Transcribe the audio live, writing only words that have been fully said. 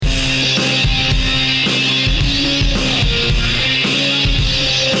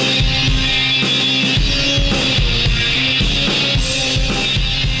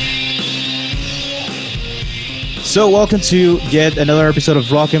So, welcome to yet another episode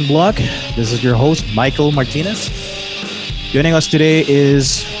of Rock and Block. This is your host, Michael Martinez. Joining us today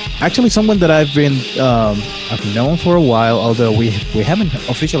is actually someone that I've known for a while, although we haven't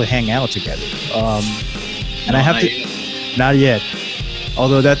officially hang out together. And I have to, not yet,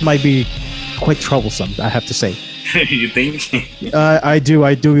 although that might be quite troublesome, I have to say. You think? I do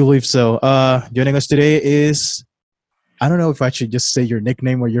believe so. Joining us today is, I don't know if I should just say your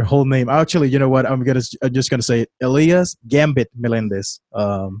nickname or your whole name. Actually, you know what? I'm just gonna say it. Elias Gambit Melendez.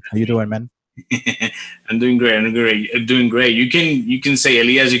 How you doing, man? I'm doing great. Doing great. You can say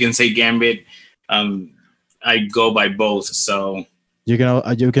Elias. You can say Gambit. I go by both. So you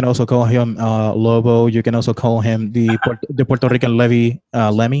can also call him Lobo. You can also call him the Puerto Rican Lemmy.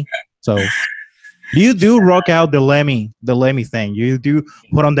 So you do rock out the Lemmy thing. You do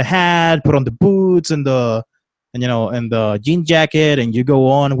put on the hat, put on the boots, and the jean jacket, and you go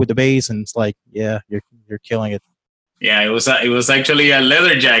on with the bass, and it's like, yeah, you're killing it. Yeah, it was actually a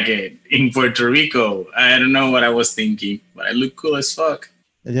leather jacket in Puerto Rico. I don't know what I was thinking, but I look cool as fuck.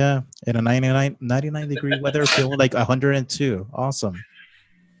 Yeah, in a 99 degree weather, feeling like 102. Awesome.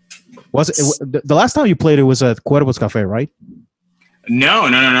 Was it the last time you played? It was at Cuervos Cafe, right? No.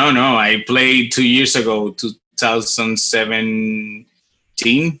 I played 2 years ago, 2017.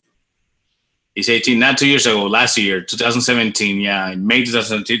 It's 18, not 2 years ago, last year, 2017. Yeah, in May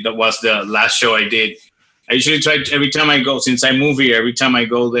 2017, that was the last show I did. I usually try every time I go, since I move here, every time I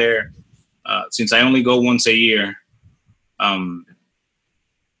go there, since I only go once a year, I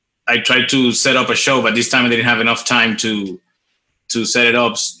try to set up a show, but this time I didn't have enough time to set it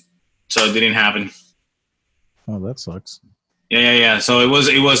up, so it didn't happen. Oh, that sucks. Yeah. So it was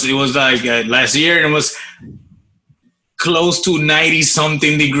like last year, and it was close to 90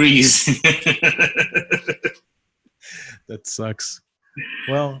 something degrees. That sucks.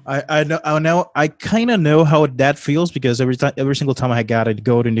 Well, I kind of know how that feels, because every single time I got to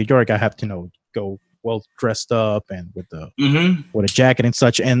go to New York, I have to go well dressed up and with a jacket and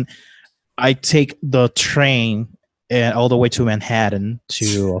such, and I take the train and all the way to Manhattan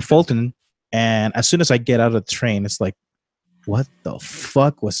to Fulton, and as soon as I get out of the train, it's like, what the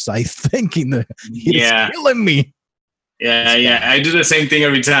fuck was I thinking? It's killing me. Yeah. I do the same thing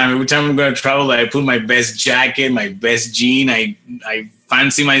every time. Every time I'm going to travel, I put my best jacket, my best jean. I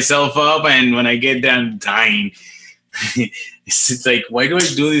fancy myself up, and when I get there, I'm dying. It's like, why do I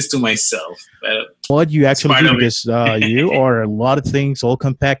do this to myself? What you actually do, because you are a lot of things all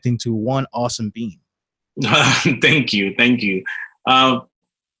compact into one awesome being. Thank you. All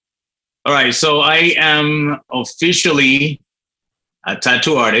right, so I am officially a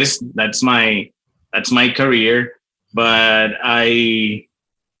tattoo artist. That's my career. But I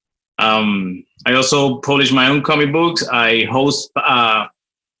also publish my own comic books. I host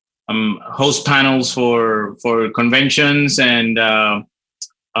panels for conventions, and I'm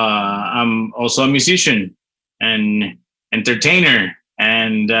also a musician and entertainer,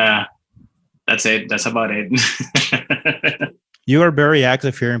 and that's it. That's about it. You are very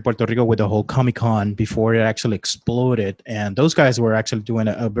active here in Puerto Rico with the whole Comic-Con before it actually exploded, and those guys were actually doing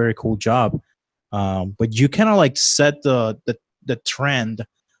a very cool job. But you kind of like set the trend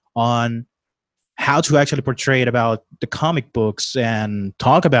on how to actually portray it about the comic books and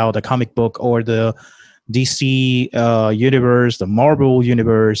talk about the comic book or the DC universe, the Marvel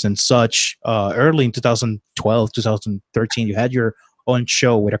universe and such. Early in 2012, 2013, you had your own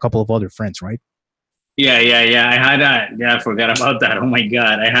show with a couple of other friends, right? Yeah. I had that. Yeah, I forgot about that. Oh my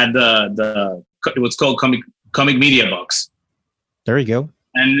god, I had the it was called Comic Media Box. There you go.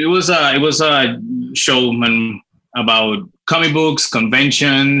 And it was a show about comic books,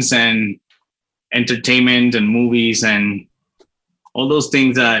 conventions, and entertainment and movies and all those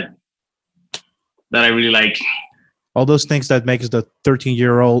things that I really like. All those things that makes the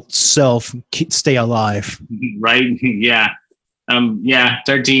 13-year-old self stay alive. Right? Yeah.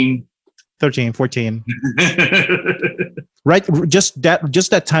 13. 14. Right, just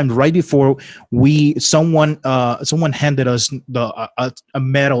that time right before someone handed us a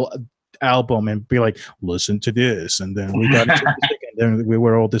metal album and be like, listen to this, and then we got into music, and then we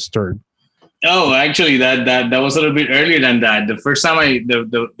were all disturbed. Oh, actually, that was a little bit earlier than that. The first time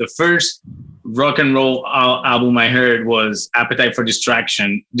the first rock and roll album I heard was Appetite for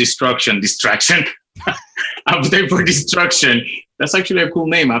Destruction. Appetite for Destruction. That's actually a cool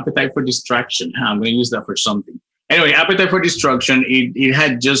name, Appetite for Distraction. I'm going to use that for something. Anyway, Appetite for Destruction, it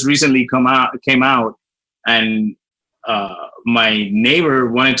had just recently came out, and my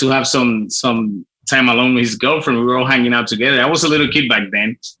neighbor wanted to have some time alone with his girlfriend. We were all hanging out together. I was a little kid back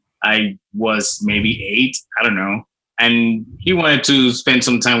then. I was maybe 8, I don't know. And he wanted to spend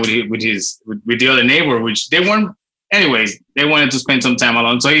some time with the other neighbor, which they weren't anyways, they wanted to spend some time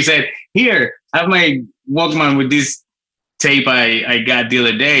alone. So he said, "Here, have my Walkman with this tape I got the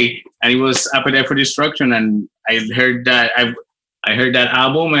other day," and it was Appetite for Destruction, and I heard that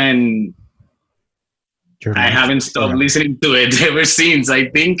album, and I haven't stopped listening to it ever since. I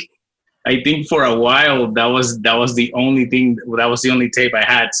think for a while that was the only thing. That was the only tape I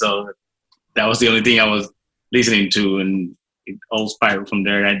had. So that was the only thing I was listening to, and it all spiraled from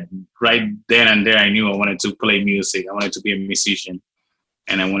there. Right then and there, I knew I wanted to play music. I wanted to be a musician,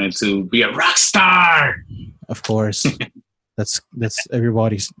 and I wanted to be a rock star. Of course, that's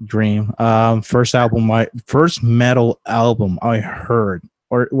everybody's dream. First metal album I heard,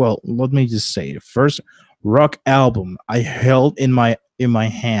 or well, let me just say, the first rock album I held in my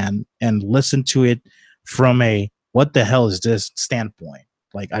hand and listened to it from a what the hell is this standpoint.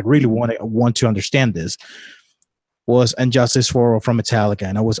 Like I really want to understand this. Was And Justice for All from Metallica,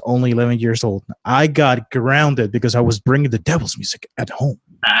 and I was only 11 years old. I got grounded because I was bringing the devil's music at home.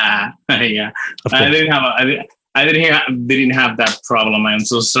 Yeah, I didn't have that problem. I'm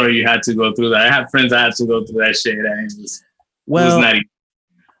so sorry you had to go through that. I have friends that had to go through that shit, and it was not easy.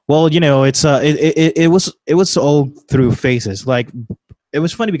 Well, it's it was all through phases. Like it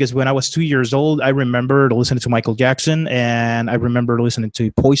was funny because when I was 2 years old, I remember listening to Michael Jackson, and I remember listening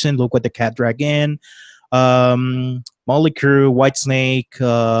to Poison, Look What the Cat Dragged In, Motley Crue, Whitesnake.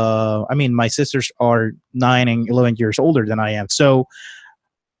 I mean, my sisters are 9 and 11 years older than I am. So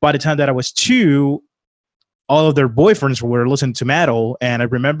by the time that I was 2, all of their boyfriends were listening to metal, and I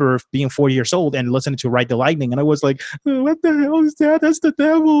remember being 4 years old and listening to Ride the Lightning, and I was like, oh, "What the hell is that? That's the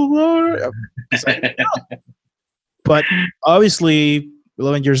devil!" Like, no. But obviously,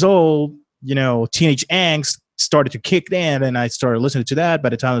 11 years old, teenage angst started to kick in, and I started listening to that. By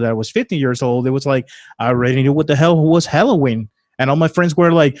the time that I was 15 years old, it was like I already knew what the hell was Halloween, and all my friends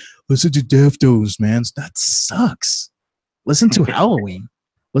were like, "Listen to Deftones, man. That sucks. Listen to Halloween."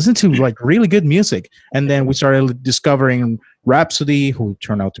 Listen to like really good music. And then we started discovering Rhapsody, who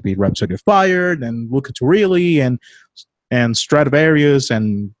turned out to be Rhapsody of Fire, and Look at Really, and Stratovarius,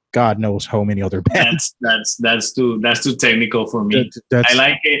 and God knows how many other bands. That's too technical for me. I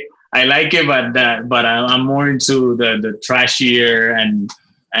like it, but I'm more into the trashier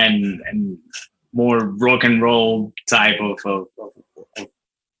and more rock and roll type of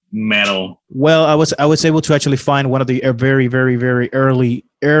metal. Well, I was able to actually find one of the very, very, very early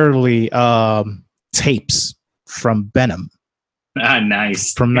tapes from Venom.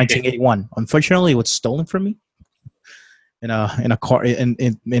 Nice. From 1981. Unfortunately, it was stolen from me in a car in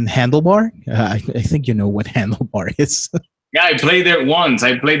Handlebar. I think you know what Handlebar is. Yeah, I played there once,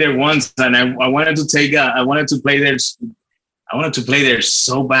 and I wanted to play there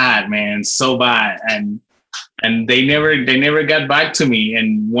so bad, man, so bad, and they never got back to me.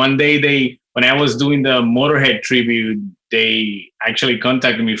 And one day when I was doing the Motorhead tribute, they actually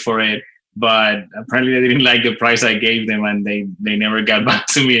contacted me for it, but apparently they didn't like the price I gave them, and they never got back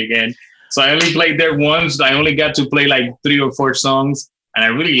to me again. So I only played there once. I only got to play like 3 or 4 songs, and I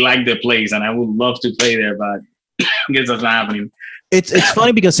really liked the place, and I would love to play there, but I guess that's not happening. It's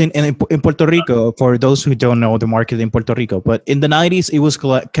funny because in Puerto Rico, for those who don't know the market in Puerto Rico, but in the 90s, it was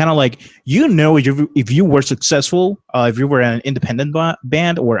kind of like, if you were successful, if you were an independent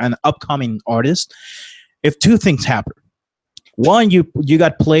band or an upcoming artist, if 2 things happen. One, you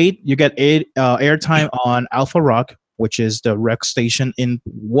got played, you get airtime on Alpha Rock, which is the rock station in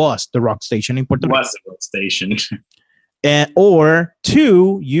Puerto Rico. Was the rock station. Or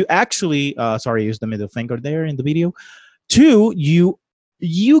 2, you actually, sorry, I used the middle finger there in the video. 2, you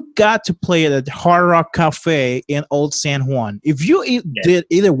got to play at a Hard Rock Cafe in Old San Juan. If you did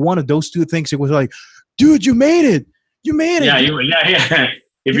either one of those 2 things, it was like, dude, you made it. You made it. Yeah.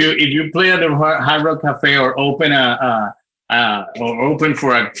 If you play at the Hard Rock Cafe or open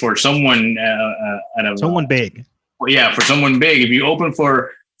for someone someone big. Yeah, for someone big. If you open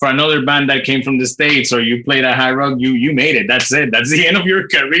for another band that came from the States, or you played at High Rock, you made it. That's it. That's the end of your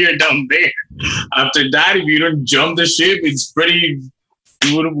career down there. After that, if you don't jump the ship, it's pretty.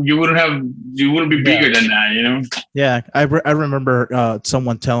 You wouldn't be bigger than that, Yeah, I remember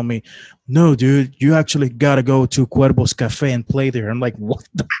someone telling me, "No, dude, you actually gotta go to Cuervos Cafe and play there." I'm like, "What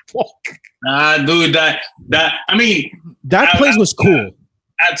the fuck?" Dude, that place was cool.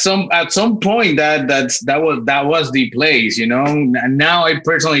 At some point that was the place, And now I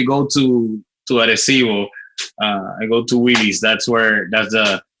personally go to Arecibo. I go to Willy's. That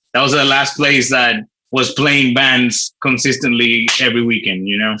was the last place that was playing bands consistently every weekend,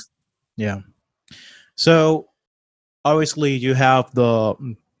 Yeah. So obviously you have the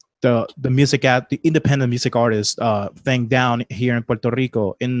the independent music artist thing down here in Puerto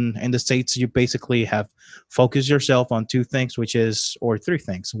Rico. In the States, you basically have focused yourself on two things, or three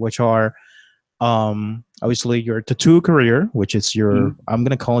things, which are obviously your tattoo career, which is your I'm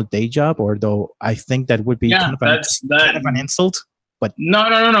gonna call it day job, or though I think that would be kind of an insult. But no.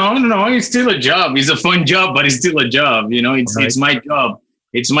 It's still a job. It's a fun job, but it's still a job. You know, it's my job.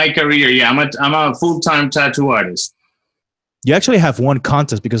 It's my career. Yeah, I'm a full-time tattoo artist. You actually have one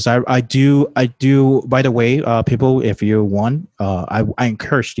contest because I do. By the way, people, if you want, I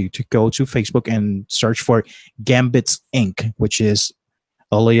encourage you to go to Facebook and search for Gambits Inc., which is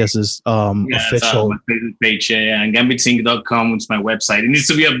Elias's official page. And gambitsinc.com is my website. It needs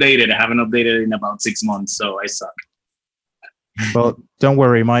to be updated. I haven't updated it in about 6 months, so I suck. But don't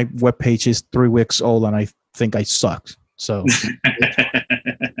worry, my webpage is 3 weeks old, and I think I sucked. So,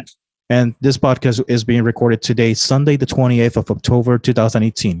 and this podcast is being recorded today, Sunday, the 28th of October,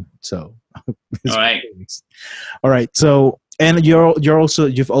 2018. So, all right. So, and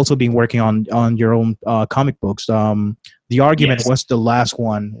you've also been working on your own comic books. The Argument was the last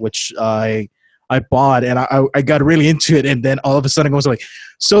one, which I bought, and I got really into it, and then all of a sudden I was like,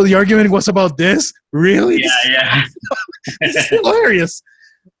 so The Argument was about this? Really? Yeah. This is hilarious.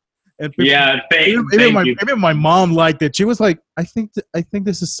 And people, even my mom liked it. She was like, I think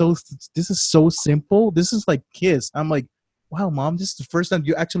this is so simple. This is like Kiss. I'm like, wow, Mom, this is the first time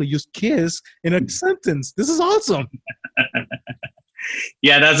you actually used Kiss in a sentence. This is awesome.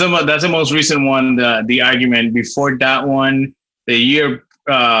 Yeah, that's the most recent one, the Argument. Before that one, the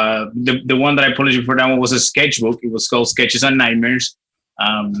one that I published before that one was a sketchbook. It was called Sketches and Nightmares.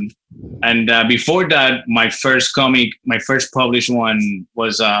 And before that, my first published one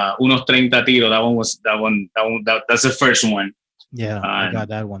was Unos 30 Tiros. That's the first one. Yeah, I got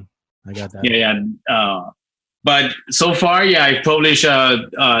that one. Yeah. But so far, I've published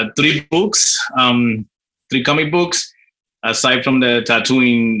 3 books, 3 comic books, aside from the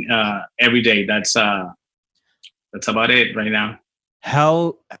tattooing every day. That's about it right now.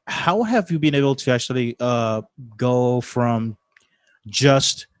 How have you been able to actually go from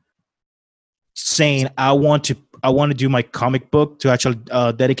just saying I want to do my comic book to actually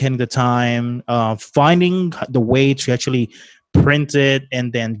dedicating the time, finding the way to actually print it,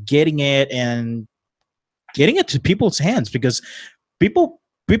 and then getting it to people's hands? Because people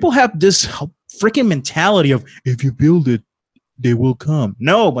have this freaking mentality of, if you build it, they will come.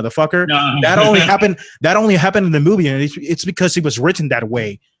 No, motherfucker. No. That only happened in the movie, and it's because it was written that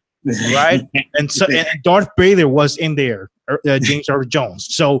way, right? and Darth Vader was in there, James Earl Jones.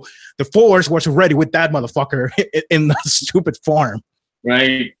 So the Force was ready with that motherfucker in the stupid farm,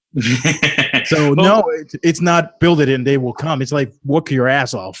 right? So no, it's not build it and they will come. It's like work your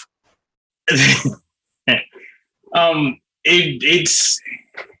ass off. It's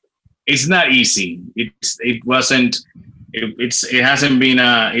not easy. It hasn't been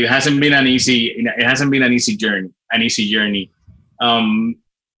an easy journey.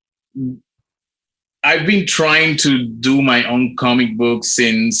 I've been trying to do my own comic book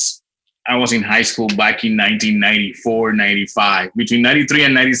since I was in high school back in 1994, 95, between 93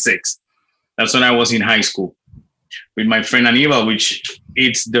 and 96. That's when I was in high school with my friend Aníbal, which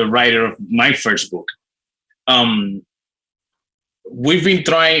it's the writer of my first book. We've been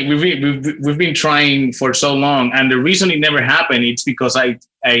trying for so long, and the reason it never happened, it's because I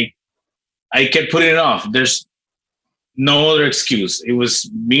kept putting it off. There's no other excuse. It was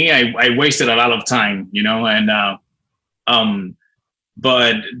me. I wasted a lot of time, and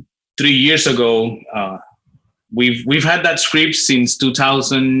but 3 years ago, we've had that script since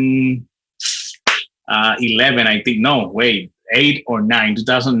 2011, I think. No, wait, 8 or 9,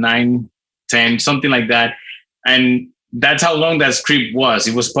 2009, 10, something like that, and that's how long that script was.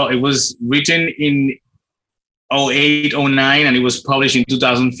 It was written in 08, 09, and it was published in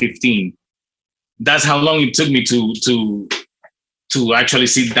 2015. That's how long it took me to actually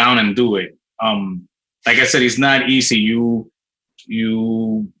sit down and do it. Like I said, it's not easy. You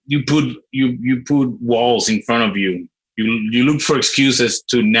put walls in front of you. You look for excuses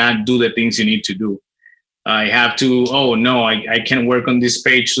to not do the things you need to do. I have to. Oh no, I can't work on this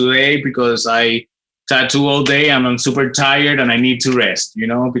page today because I tattoo all day and I'm super tired and I need to rest.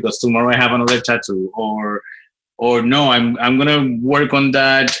 Because tomorrow I have another tattoo. Or no, I'm gonna work on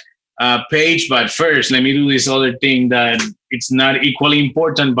that page, but first let me do this other thing that it's not equally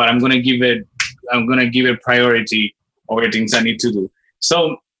important, but I'm gonna give it priority over things I need to do.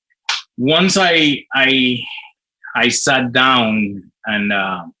 So once I sat down and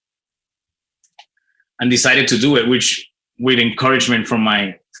decided to do it, which with encouragement from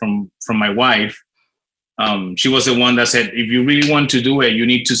my wife, She was the one that said, if you really want to do it, you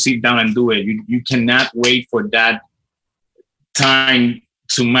need to sit down and do it. You cannot wait for that time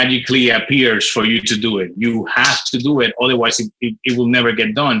to magically appears for you to do it. You have to do it. Otherwise, it will never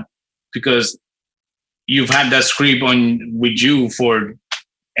get done, because you've had that script on with you for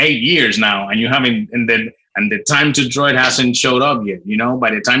 8 years now, and you haven't, and the time to draw it hasn't showed up yet.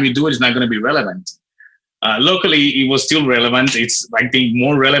 By the time you do it, it's not going to be relevant. Luckily, it was still relevant. It's, I think,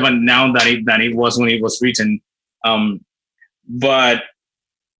 more relevant now than it was when it was written. But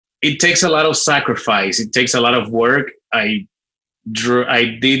it takes a lot of sacrifice. It takes a lot of work. I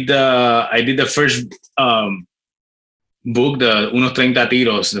did the first book, the Unos 30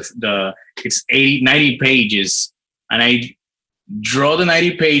 Tiros. It's 90 pages, and I draw the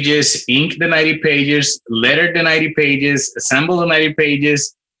 90 pages, ink the 90 pages, letter the 90 pages, assemble the 90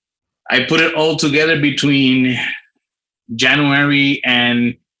 pages. I put it all together between January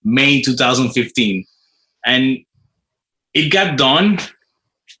and May 2015, and it got done.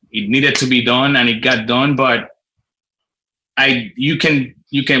 It needed to be done, and it got done. But you can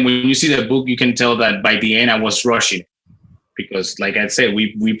when you see the book, you can tell that by the end I was rushing, because, like I said,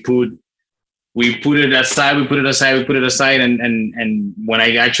 we put it aside, and when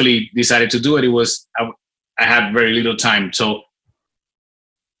I actually decided to do it, I had very little time. So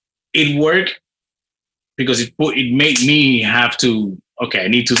it worked because it made me have to, okay, I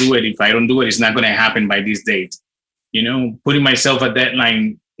need to do it. If I don't do it, it's not going to happen by this date. Putting myself a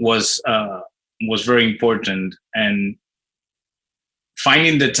deadline was very important, and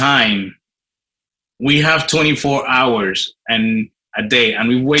finding the time. We have 24 hours and a day, and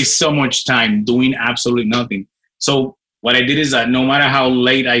we waste so much time doing absolutely nothing. So what I did is that no matter how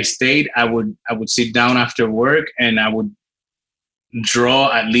late I stayed, I would sit down after work, and I would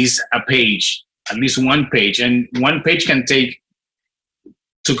draw at least a page, at least one page, and one page can take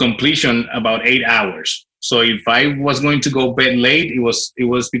to completion about 8 hours. So if I was going to go bed late, it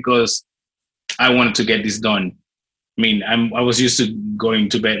was because I wanted to get this done. I mean, I was used to going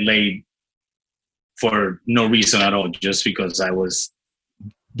to bed late for no reason at all, just because I was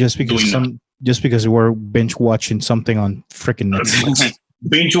just because you were binge watching something on freaking Netflix.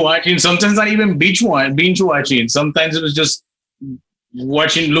 Binge watching, sometimes not even binge watching. Sometimes it was just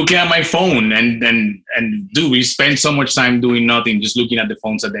looking at my phone, and we spend so much time doing nothing, just looking at the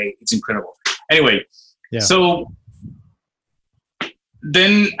phones a day. It's incredible. Anyway, yeah. So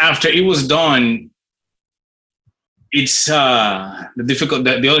then after it was done, it's the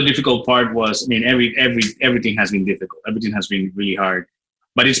other difficult part was, I mean, everything has been difficult. Everything has been really hard,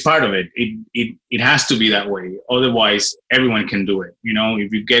 but it's part of it. It has to be that way. Otherwise, everyone can do it.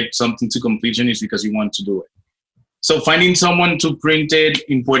 If you get something to completion, it's because you want to do it. So finding someone to print it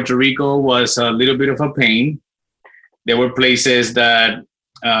in Puerto Rico was a little bit of a pain. There were places that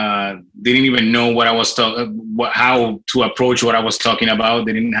didn't even know what I was how to approach what I was talking about.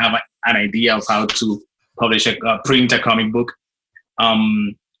 They didn't have an idea of how to print a comic book.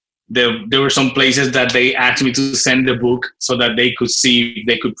 There were some places that they asked me to send the book so that they could see if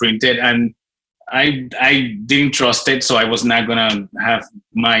they could print it, and I didn't trust it, so I was not gonna have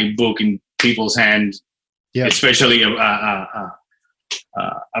my book in people's hands, especially a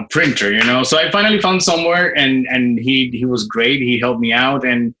printer, So I finally found somewhere, and he was great. He helped me out,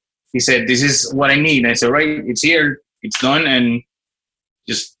 and he said, "This is what I need." And I said, "Right, it's here, it's done, and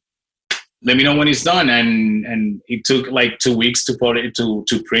just let me know when it's done." And it took like 2 weeks to put it to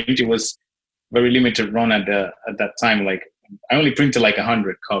print. It was very limited run at that time. Like, I only printed like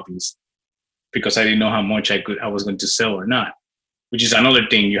 100 copies because I didn't know how much I was going to sell or not, which is another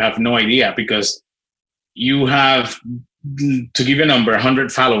thing. You have no idea, because you have, to give you a number,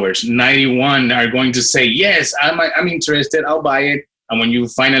 100 followers, 91 are going to say, "Yes, I'm interested, I'll buy it." And when you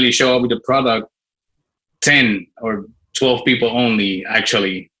finally show up with the product, 10 or 12 people only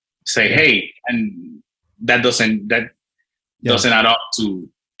actually say, "Hey," and that doesn't add up to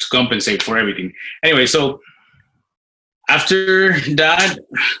compensate for everything. Anyway, so after that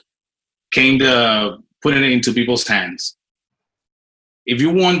came the putting it into people's hands. If you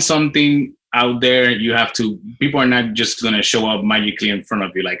want something out there, people are not just going to show up magically in front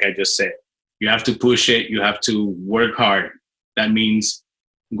of you, like I just said. You have to push it. You have to work hard. That means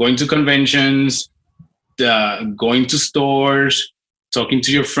going to conventions, going to stores, talking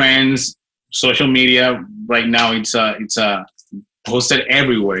to your friends, social media. Right now, it's posted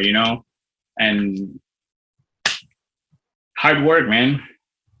everywhere, and hard work, man.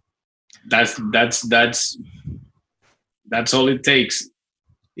 That's all it takes.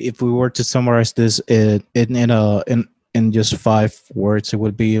 If we were to summarize this in just 5 words, it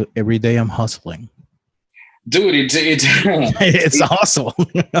would be: every day I'm hustling. Dude, it's it's awesome.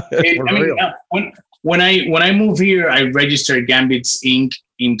 when I moved here, I registered Gambits Inc.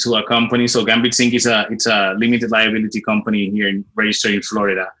 into a company. So Gambits Inc. It's a limited liability company here registered in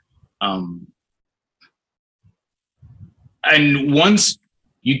Florida. And once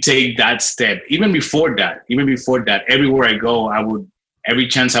you take that step, even before that, everywhere I go, every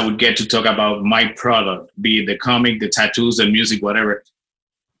chance I would get to talk about my product, be it the comic, the tattoos, the music, whatever.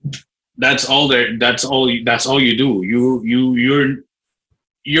 That's all there. That's all you do.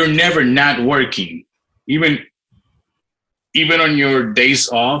 You're never not working. Even on your days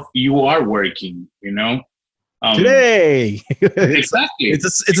off, you are working, Today. Exactly. It's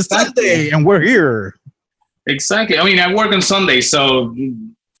a Sunday and we're here. Exactly. I mean, I work on Sunday, so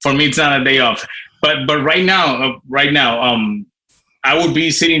for me, it's not a day off. But right now, I would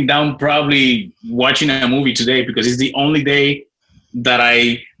be sitting down probably watching a movie today because it's the only day that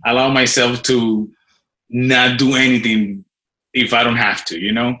I allow myself to not do anything if I don't have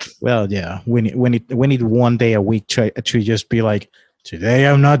to, Well, yeah, we need one day a week to just be like, today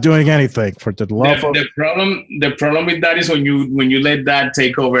I'm not doing anything for the love of. The problem with that is when you let that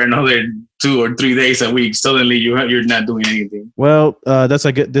take over another 2 or 3 days a week, suddenly you're not doing anything. Well, this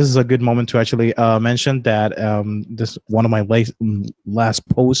is a good moment to actually mention that this one of my last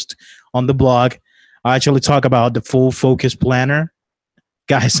posts on the blog. I actually talk about the full focus planner.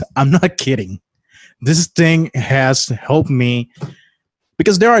 Guys, I'm not kidding. This thing has helped me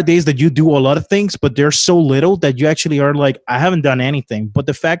because there are days that you do a lot of things, but they're so little that you actually are like, I haven't done anything. But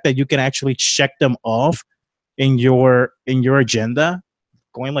the fact that you can actually check them off in your agenda,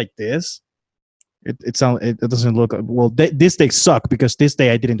 going like this, it doesn't look well. This day suck because this day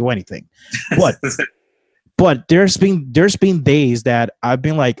I didn't do anything. But there's been days that I've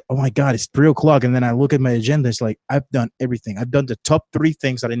been like, oh my God, it's 3:00. And then I look at my agenda. It's like, I've done everything. I've done the top 3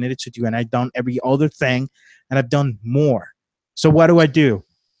 things that I needed to do. And I've done every other thing. And I've done more. So what do?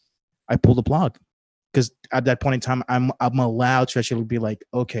 I pull the plug. Because at that point in time, I'm allowed to actually be like,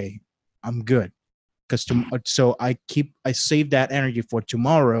 okay, I'm good. So I save that energy for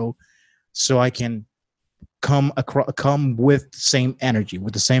tomorrow so I can come with the same energy,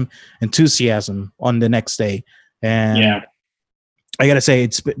 with the same enthusiasm on the next day. And yeah, I gotta say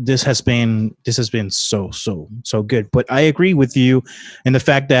this has been so good. But I agree with you in the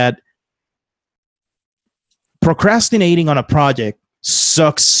fact that procrastinating on a project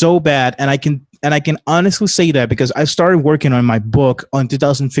sucks so bad, and I can honestly say that because I started working on my book in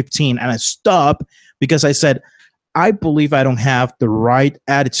 2015 and I stopped because I said I believe I don't have the right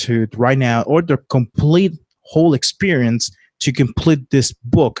attitude right now or the complete whole experience to complete this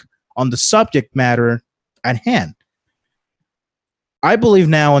book on the subject matter at hand. I believe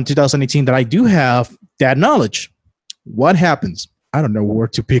now in 2018 that I do have that knowledge. What happens? I don't know where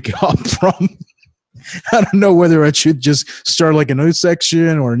to pick it up from. I don't know whether I should just start like a new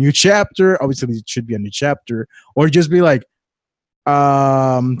section or a new chapter. Obviously, it should be a new chapter, or just be like,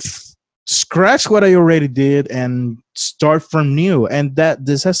 scratch what I already did and start from new. And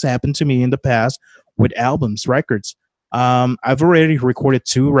this has happened to me in the past with albums, records. I've already recorded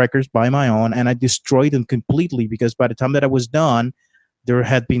 2 records by my own, and I destroyed them completely because by the time that I was done, there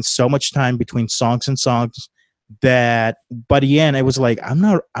had been so much time between songs and songs that by the end I was like, I'm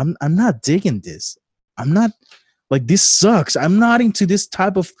not digging this. I'm not like, this sucks. I'm not into this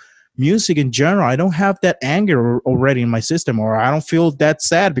type of music in general. I don't have that anger already in my system, or I don't feel that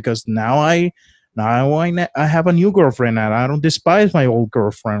sad because now I have a new girlfriend and I don't despise my old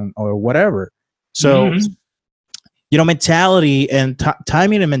girlfriend or whatever. So, mentality and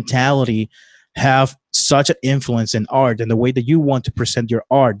timing and mentality have such an influence in art and the way that you want to present your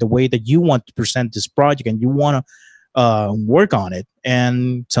art, the way that you want to present this project, and you want to work on it.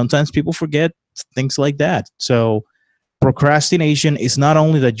 And sometimes people forget things like that. So procrastination is not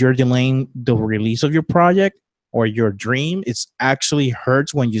only that you're delaying the release of your project or your dream, it's actually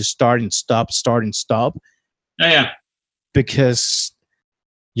hurts when you start and stop. Oh, yeah. Because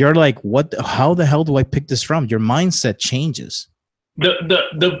you're like, how the hell do I pick this from? Your mindset changes.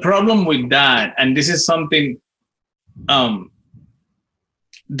 The problem with that, and this is something,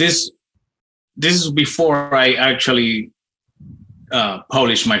 this is before I actually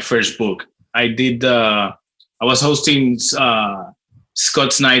published my first book. I was hosting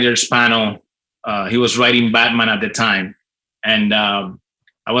Scott Snyder's panel. He was writing Batman at the time, and I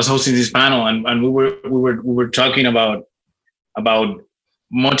was hosting this panel, and we were talking about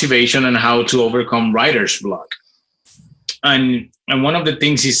motivation and how to overcome writer's block. And one of the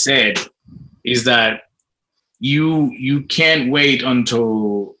things he said is that you can't wait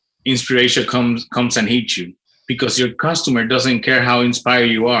until inspiration comes and hits you, because your customer doesn't care how inspired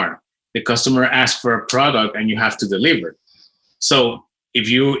you are. The customer asks for a product and you have to deliver. So if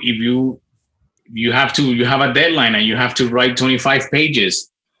you you have a deadline and you have to write 25 pages.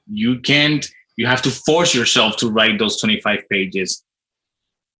 You have to force yourself to write those 25 pages.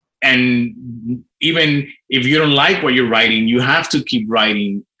 And even if you don't like what you're writing, you have to keep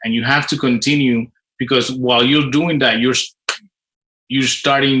writing and you have to continue, because while you're doing that, you're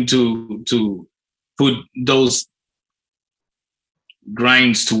starting to put those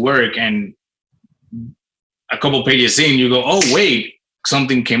grinds to work, and a couple pages in, you go, oh wait,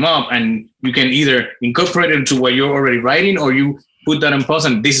 something came up, and you can either incorporate it into what you're already writing, or you put that on pause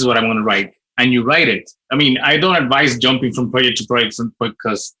and this is what I'm going to write, and you write it. I mean, I don't advise jumping from project to project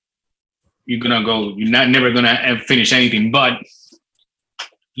because you're never gonna finish anything, but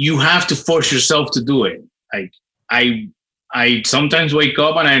you have to force yourself to do it. Like I sometimes wake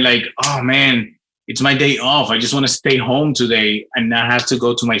up and I'm like, oh man, it's my day off. I just want to stay home today and not have to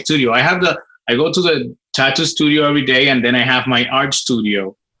go to my studio. I go to the tattoo studio every day, and then I have my art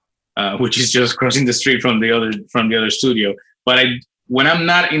studio, which is just crossing the street from the other studio. But when I'm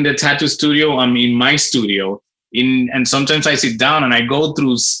not in the tattoo studio, I'm in my studio. And sometimes I sit down and I go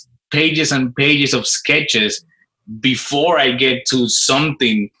through pages and pages of sketches before I get to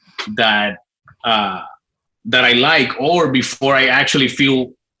something that I like, or before I actually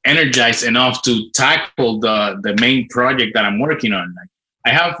feel energized enough to tackle the main project that I'm working on. I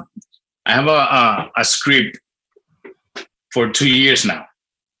have a script for 2 years now.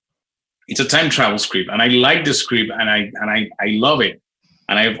 It's a time travel script, and I like the script, and I love it.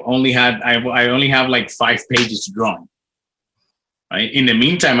 And I only have like 5 pages to draw. Right? In the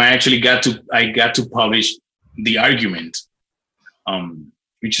meantime, I got to publish the argument,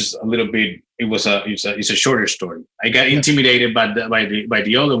 which is a little bit. It's a shorter story. I got intimidated by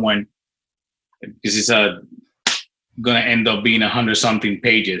the other one because it's gonna end up being 100-something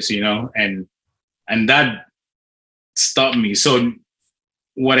pages, and that stopped me. So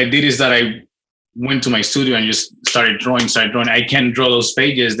what I did is that I went to my studio and just started drawing. I can't draw those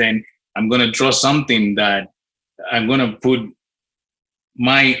pages. Then I'm gonna draw something that I'm gonna put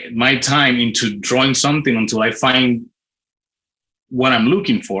my time into drawing something until I find what I'm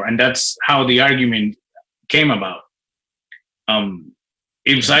looking for. And that's how the argument came about.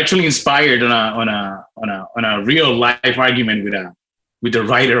 It was actually inspired on a real life argument with the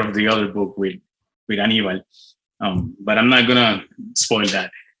writer of the other book with Aníbal. But I'm not gonna spoil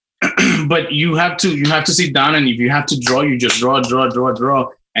that. But you have to sit down, and if you have to draw, you just draw.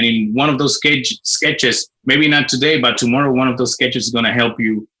 And in one of those sketches, maybe not today, but tomorrow, one of those sketches is gonna help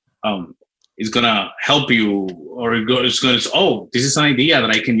you. It's gonna help you, or it's gonna. Oh, this is an idea that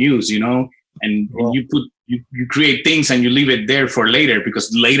I can use, And you create things and you leave it there for later,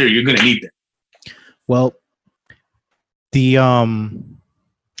 because later you're gonna need them. Well, I'm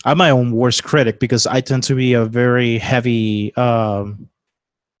my own worst critic because I tend to be a very heavy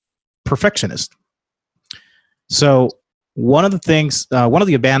perfectionist. So one of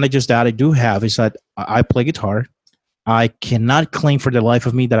the advantages that I do have is that I play guitar. I cannot claim for the life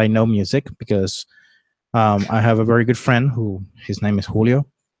of me that I know music, because I have a very good friend who, his name is Julio,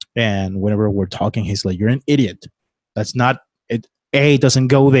 and whenever we're talking, he's like, "You're an idiot. That's not it. A doesn't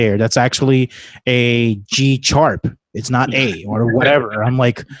go there. That's actually a G sharp. It's not A or whatever." I'm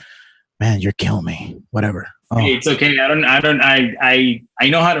like, "Man, you're killing me. Whatever." Oh. Hey, it's okay. I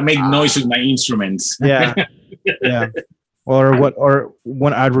know how to make noise with my instruments. Yeah. Yeah. Or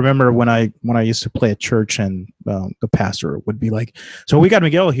when I remember when I used to play at church, and the pastor would be like, "So we got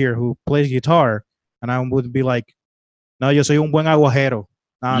Miguel here who plays guitar," and I would be like, "No, yo soy un buen aguajero.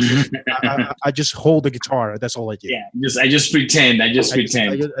 I just hold the guitar. That's all I do." Yeah, I just pretend. I just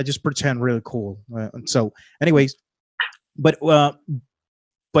pretend really cool. So, anyways, but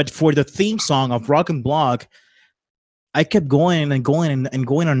for the theme song of Rock and Block, I kept going and going and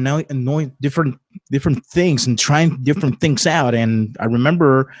going on knowing different things and trying different things out. And I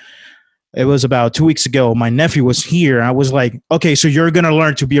remember it was about 2 weeks ago, my nephew was here. I was like, "Okay, so you're going to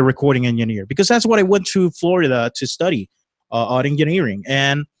learn to be a recording engineer," because that's what I went to Florida to study, audio engineering.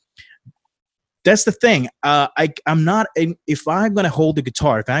 And that's the thing. I'm not, if I'm going to hold the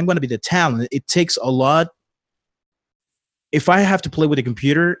guitar, if I'm going to be the talent, it takes a lot. If I have to play with a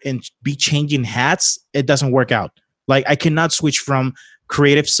computer and be changing hats, it doesn't work out. Like, I cannot switch from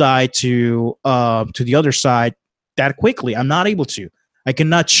creative side to the other side that quickly. I'm not able to. I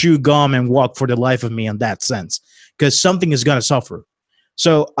cannot chew gum and walk for the life of me in that sense, because something is going to suffer.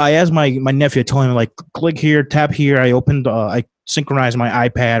 So I asked my nephew, I told him, like, click here, tap here. I synchronized my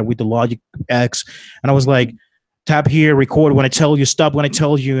iPad with the Logic X, and I was like, tap here, record when I tell you, stop when I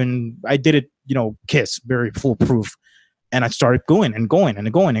tell you. And I did it, KISS, very foolproof. And I started going and going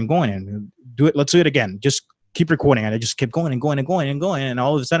and going and going and let's do it again. Just keep recording. And I just kept going and going and going and going. And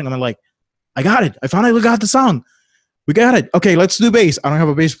all of a sudden I'm like, I got it. I finally got the song. We got it. Okay, let's do bass. I don't have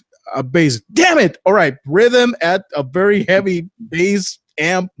a bass. Damn it. All right. Rhythm at a very heavy bass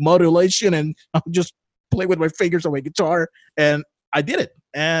amp modulation, and I'll just play with my fingers on my guitar. And I did it.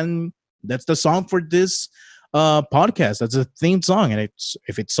 And that's the song for this podcast. That's a theme song. And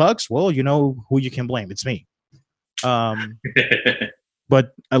if it sucks, well, you know who you can blame. It's me.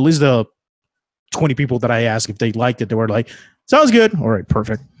 But at least the 20 people that I asked if they liked it, they were like, sounds good. All right,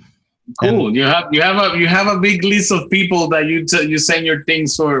 perfect. Cool. And you have a big list of people that you send your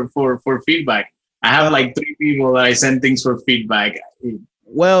things for feedback. I have like 3 people that I send things for feedback.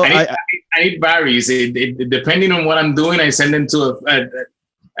 Well, it varies. It depending on what I'm doing, I send them to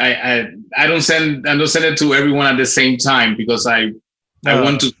I don't send it to everyone at the same time because I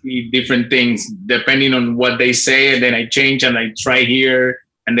want to see different things depending on what they say, and then I change and I try here,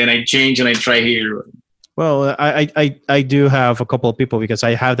 and then I change and I try here. Well, I do have a couple of people because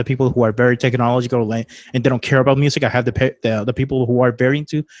I have the people who are very technological and they don't care about music. I have the people who are very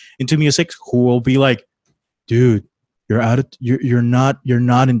into music who will be like, dude, you're not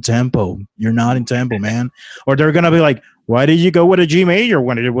in tempo. You're not in tempo, man. Or they're gonna be like, why did you go with a G major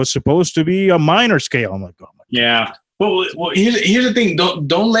when it was supposed to be a minor scale? I'm like, oh my God. Yeah. Well, here's the thing.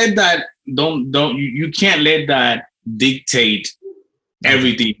 Don't let that. You can't let that dictate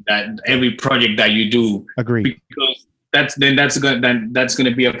everything, that every project that you do. Agree. Because that's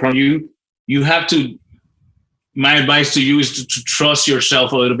gonna be a problem. You have to. My advice to you is to trust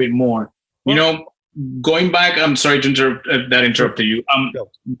yourself a little bit more. You know, going back. I'm sorry to interrupted you.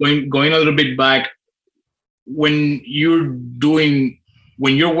 Going a little bit back. When you're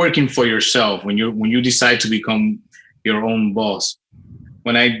working for yourself, when you decide to become your own boss.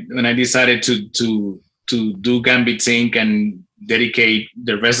 When I decided to do Gambit Inc. and dedicate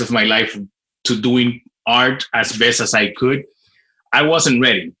the rest of my life to doing art as best as I could, I wasn't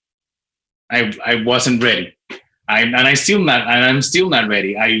ready. I wasn't ready. I'm still not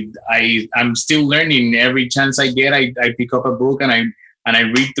ready. I'm still learning. Every chance I get, I pick up a book and I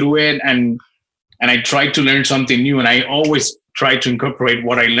read through it and I try to learn something new. And I always try to incorporate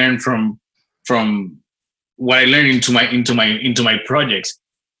what I learned from what I learned into my projects.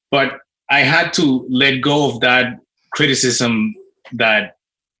 But I had to let go of that criticism that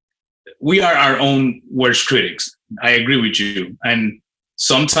we are our own worst critics. I agree with you. And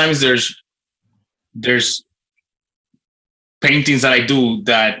sometimes there's paintings that I do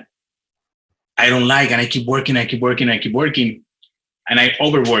that I don't like, and I keep working, and I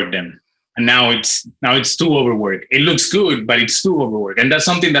overwork them. And now it's too overworked. It looks good, but it's too overworked. And that's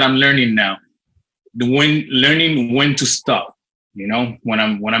something that I'm learning now. Learning when to stop. You know, when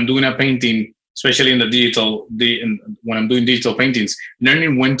I'm doing a painting, especially in when I'm doing digital paintings,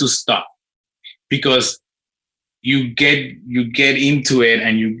 learning when to stop, because you get into it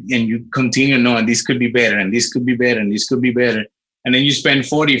and you continue. No, this could be better, and this could be better, and this could be better, and then you spend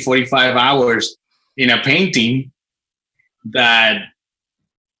 40-45 hours in a painting that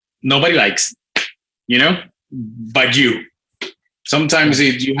nobody likes, you know, but you. Sometimes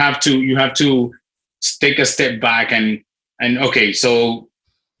you have to take a step back and okay, so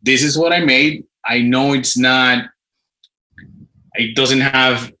this is what I made. I know it doesn't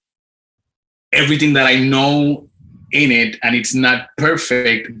have everything that I know in it, and it's not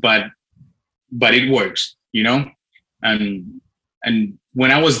perfect, but it works, you know. And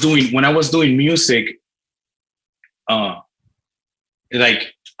when I was doing music,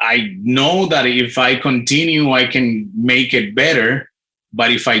 like, I know that if I continue, I can make it better.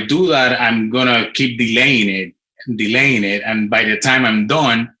 But if I do that, I'm gonna keep delaying it, and by the time I'm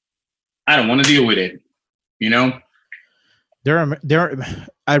done, I don't want to deal with it, you know.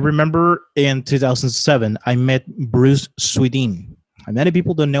 I remember in 2007, I met Bruce Swedien. Many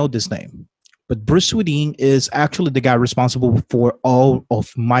people don't know this name, but Bruce Swedien is actually the guy responsible for all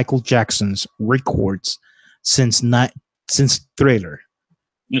of Michael Jackson's records since Thriller.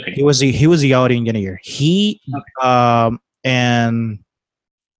 Okay. He was the audio engineer. He and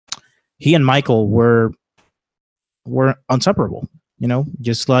Michael were inseparable. You know,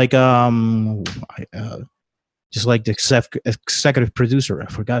 just like the executive producer. I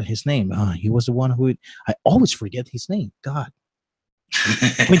forgot his name. He was the one who I always forget his name. God,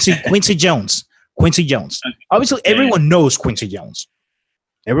 Quincy Jones. Quincy Jones. Obviously, everyone knows Quincy Jones.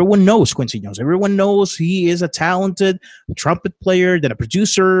 Everyone knows Quincy Jones. Everyone knows he is a talented trumpet player, then a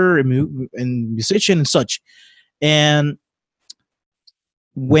producer and musician and such. And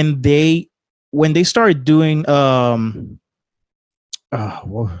when they started doing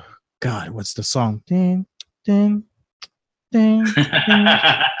well, God, what's the song? Ding, ding, ding, ding.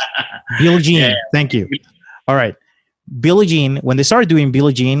 Billie Jean. Yeah. Thank you. All right. Billie Jean, when they started doing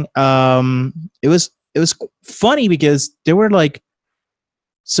Billie Jean, it was funny because they were like,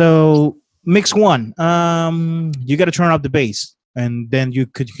 so mix one, you got to turn up the bass, and then you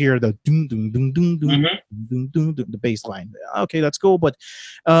could hear the doom doom doom doom doom Mhm. doom doom doom, the bass line. Okay, that's cool, but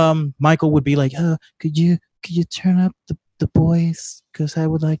Michael would be like, could you turn up the voice, because I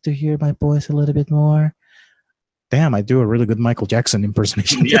would like to hear my voice a little bit more. Damn, I do a really good Michael Jackson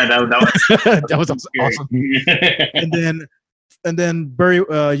impersonation. Yeah, That was awesome. And then Barry,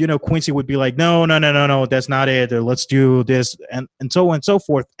 Quincy would be like, no, that's not it. Let's do this, and so on and so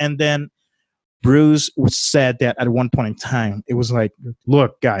forth. And then Bruce said that at one point in time, it was like,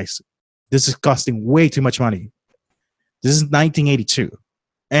 look, guys, this is costing way too much money. This is 1982,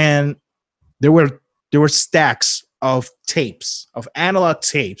 and there were stacks of tapes, of analog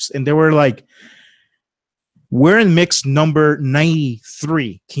tapes, and they were like, we're in mix number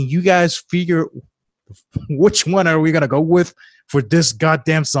 93. Can you guys figure which one are we gonna go with for this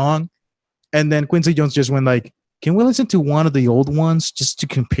goddamn song? And then Quincy Jones just went like, can we listen to one of the old ones just to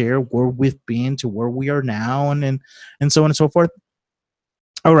compare where we've been to where we are now, and so on and so forth?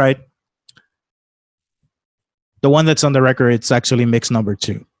 All right. The one that's on the record, it's actually mix number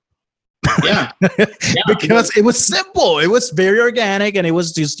 2. Yeah. Because it was simple. It was very organic, and it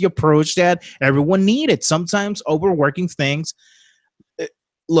was just the approach that everyone needed. Sometimes overworking things.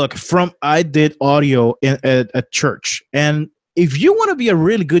 Look, I did audio at church, and if you want to be a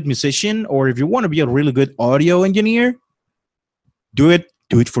really good musician, or if you want to be a really good audio engineer, do it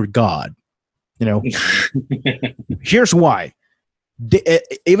for God. Here's why.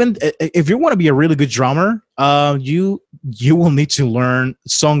 Even if you want to be a really good drummer, you will need to learn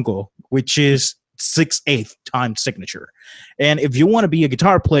songo, which is 6/8 time signature. And if you want to be a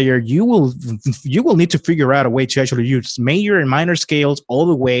guitar player, you will need to figure out a way to actually use major and minor scales all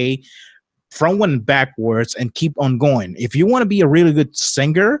the way front and backwards and keep on going. If you want to be a really good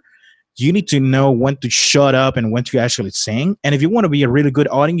singer, you need to know when to shut up and when to actually sing. And if you want to be a really good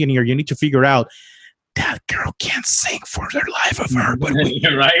audio engineer, you need to figure out that girl can't sing for the life of her, but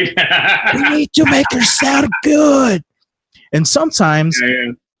You're right. we need to make her sound good. And sometimes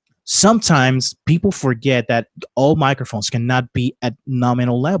people forget that all microphones cannot be at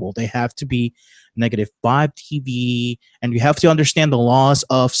nominal level. They have to be -5 dB, and you have to understand the laws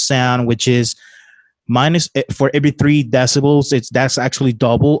of sound, which is minus for every 3 decibels. That's actually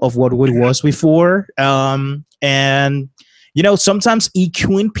double of what it was before. And sometimes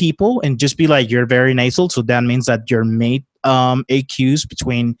EQing people and just be like, you're very nasal, so that means that your made AQs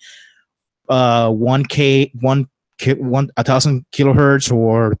between 1,000 kilohertz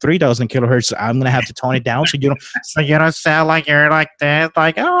or 3,000 kilohertz. I'm gonna have to tone it down so you don't sound like you're like that,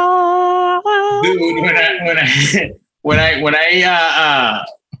 like Dude, when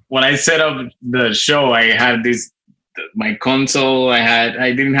I set up the show, I had my console.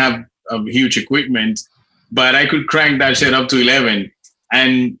 I didn't have huge equipment, but I could crank that shit up to 11,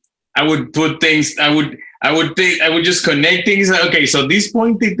 and I would put things. I would just connect things. Okay, so this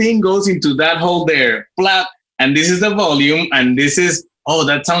pointy thing goes into that hole there, flap, and this is the volume, and this is. Oh,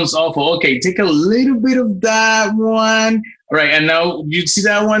 that sounds awful. Okay, take a little bit of that one. All right, and now you see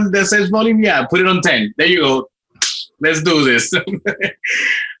that one that says volume? Yeah, put it on 10. There you go. Let's do this.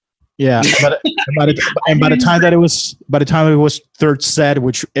 Yeah, but by the time it was third set,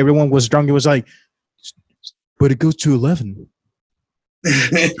 which everyone was drunk, it was like, but it goes to 11.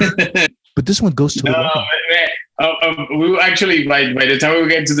 But this one goes to 11. We were actually by the time we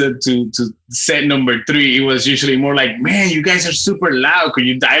get to set number 3, it was usually more like, man, you guys are super loud. Could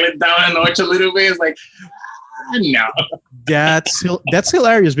you dial it down a notch a little bit? It's like, no. That's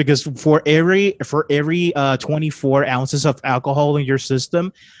hilarious, because for every 24 ounces of alcohol in your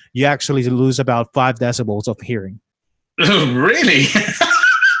system, you actually lose about 5 decibels of hearing. Really?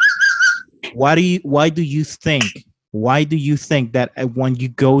 Why do you think that when you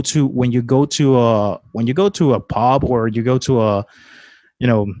go to a pub, or you go to a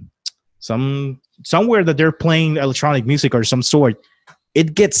somewhere that they're playing electronic music or some sort,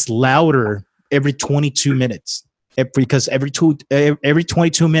 it gets louder every 22 minutes? Because every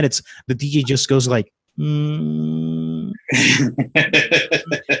 22 minutes the DJ just goes like and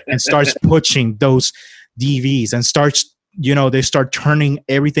starts pushing those DVs and starts, they start turning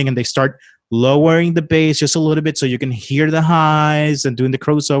everything, and they start lowering the bass just a little bit so you can hear the highs and doing the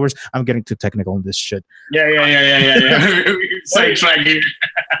crossovers. I'm getting too technical in this shit. Yeah. Sidetrack here.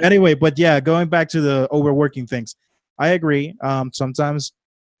 Anyway, but yeah, going back to the overworking things, I agree. Sometimes,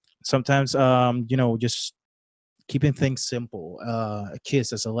 just keeping things simple. A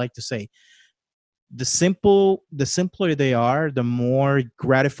kiss, as I like to say. the simpler they are, the more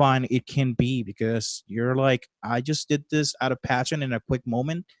gratifying it can be, because you're like, I just did this out of passion in a quick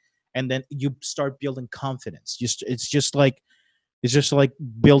moment, and then you start building confidence. Just it's just like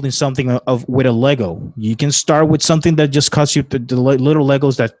building something of with a Lego. You can start with something that just costs you the little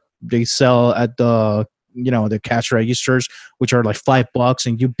Legos that they sell at the the cash registers, which are like $5,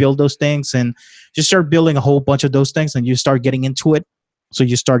 and you build those things and just start building a whole bunch of those things, and you start getting into it. So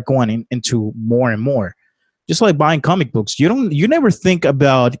you start going into more and more. Just like buying comic books, you never think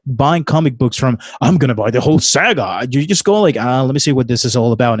about buying comic books from, I'm gonna buy the whole saga. You just go like, let me see what this is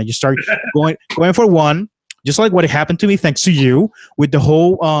all about, and you start going for one. Just like what happened to me, thanks to you, with the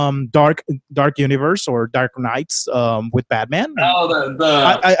whole dark universe or Dark Knights with Batman. Oh,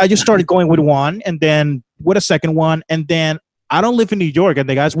 I just started going with one, and then with a second one, and then I don't live in New York, and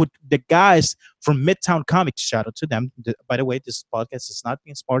the guys from Midtown Comics, shout out to them. By the way, this podcast is not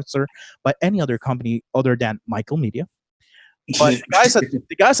being sponsored by any other company other than Michael Media. But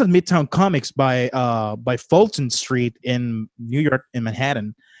the guys at Midtown Comics by Fulton Street in New York, in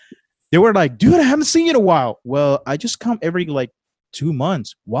Manhattan, they were like, dude, I haven't seen you in a while. Well, I just come every like 2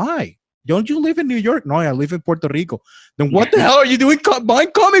 months. Why? Don't you live in New York? No, I live in Puerto Rico. Then what the hell are you doing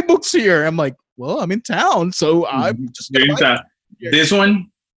buying comic books here? I'm like, well, I'm in town, so I'm just going to this one?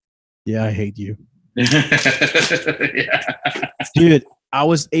 Yeah, I hate you. Yeah. Dude, I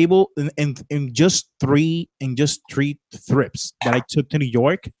was able in just three trips that I took to New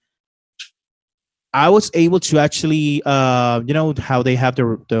York, I was able to actually, how they have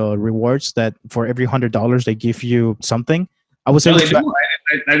the rewards that for every $100 they give you something. I was able to.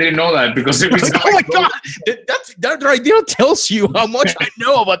 I didn't know that because it was. Oh my god, that right there tells you how much I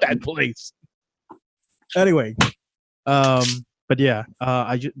know about that place. Anyway, but yeah,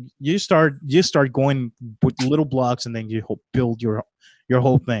 you start going with little blocks, and then you build your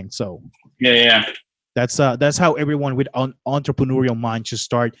whole thing. So yeah. That's how everyone with an entrepreneurial mind should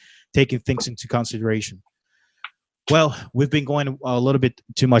start taking things into consideration. Well, we've been going a little bit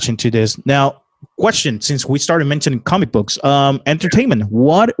too much into this. Now, question, since we started mentioning comic books, entertainment,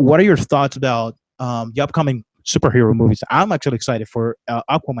 what are your thoughts about the upcoming superhero movies? I'm actually excited for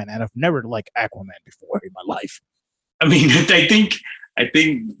Aquaman, and I've never liked Aquaman before in my life. I mean, I think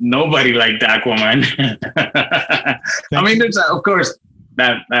nobody liked Aquaman. I mean, there's of course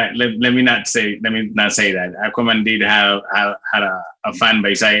that let me not say that Aquaman did had a fan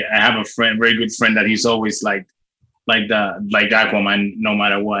base. I have a very good friend that he's always like Aquaman no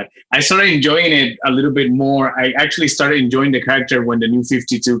matter what. I started enjoying it a little bit more. I actually started enjoying the character when the New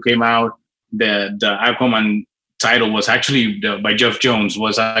 52 came out. The Aquaman title was actually by Geoff Johns,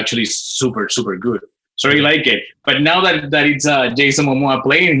 was actually super good. So I like it. But now that it's Jason Momoa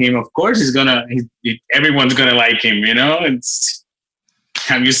playing him, of course everyone's gonna like him.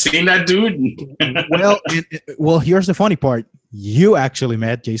 Have you seen that dude? Well, here's the funny part. You actually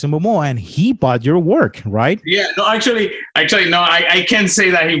met Jason Momoa, and he bought your work, right? Yeah. No, actually, no. I can't say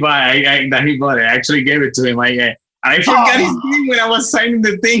that he bought it. I actually gave it to him. I forgot his name when I was signing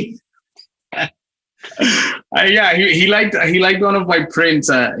the thing. Yeah, he liked one of my prints.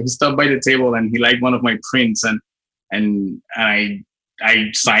 He stopped by the table and he liked one of my prints, and I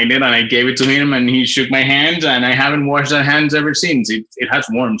signed it and I gave it to him, and he shook my hand, and I haven't washed that hands ever since. It has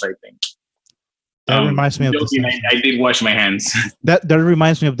worms, I think. That reminds me of The Simpsons. I did wash my hands. That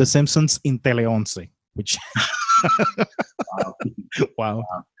reminds me of The Simpsons in Tele 11, which wow.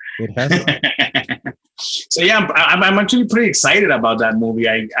 It has. So yeah, I'm actually pretty excited about that movie.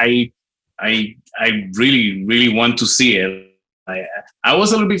 I really want to see it. I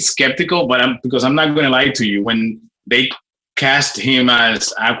was a little bit skeptical, because I'm not going to lie to you. When they cast him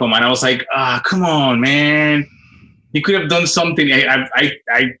as Aquaman, I was like, come on, man. He could have done something.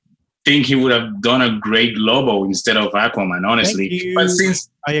 I think he would have done a great Lobo instead of Aquaman, honestly. But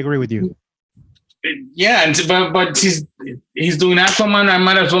since I agree with you. Yeah, but he's doing Aquaman, I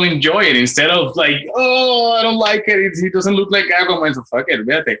might as well enjoy it instead of like, I don't like it. He doesn't look like Aquaman, so fuck it,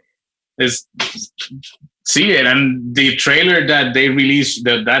 vete. Let's see it. And the trailer that they released,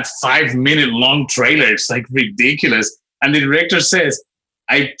 that 5-minute long trailer, it's like ridiculous. And the director says,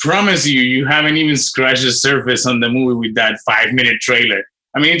 I promise you haven't even scratched the surface on the movie with that 5-minute trailer.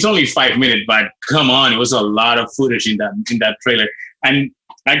 I mean, it's only 5 minutes, but come on, it was a lot of footage in that trailer. And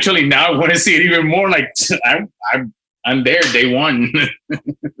actually, now I want to see it even more. Like I'm there day one.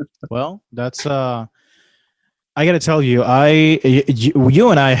 Well, that's I got to tell you,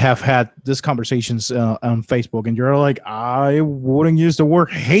 you and I have had these conversations on Facebook, and you're like, I wouldn't use the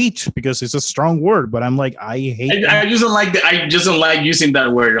word hate because it's a strong word, but I'm like, I hate. I just don't like using that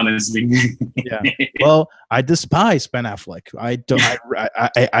word, honestly. Yeah. Well, I despise Ben Affleck.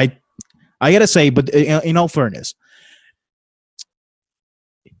 I gotta say, but in all fairness,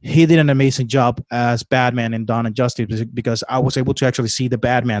 he did an amazing job as Batman in Dawn of Justice because I was able to actually see the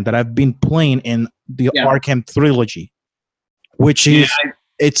Batman that I've been playing in the Arkham trilogy, which is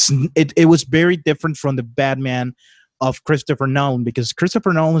it was very different from the Batman of Christopher Nolan, because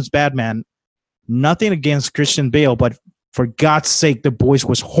Christopher Nolan's Batman, nothing against Christian Bale, but for God's sake, the voice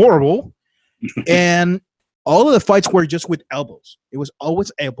was horrible, and all of the fights were just with elbows. It was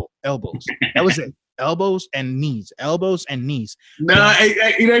always elbows. That was it. Elbows and knees. No,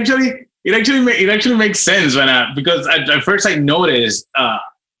 it actually makes sense because at first I noticed that,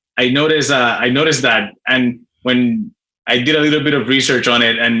 and when I did a little bit of research on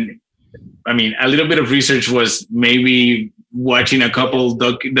it, and I mean a little bit of research was maybe watching a couple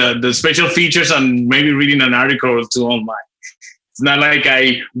the special features and maybe reading an article or two online. It's not like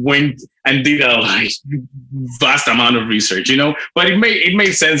I went and did a vast amount of research, but it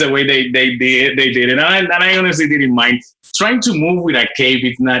made sense the way they did it. And I honestly didn't mind. Trying to move with a cape,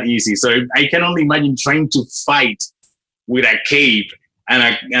 it's not easy. So I can only imagine trying to fight with a cape and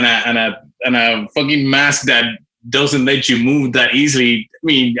a fucking mask that doesn't let you move that easily. I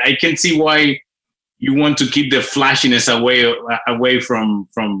mean, I can see why you want to keep the flashiness away from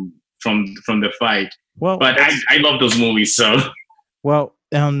the fight. Well, but I love those movies, so. Well,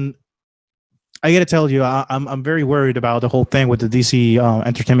 I gotta tell you, I'm very worried about the whole thing with the DC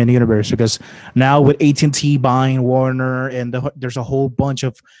Entertainment Universe, because now with AT&T buying Warner, and there's a whole bunch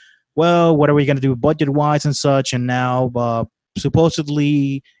of, well, what are we gonna do budget-wise and such, and now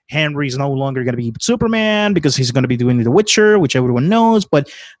supposedly Henry's no longer gonna be Superman because he's gonna be doing The Witcher, which everyone knows,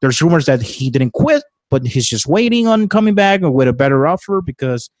 but there's rumors that he didn't quit, but he's just waiting on coming back with a better offer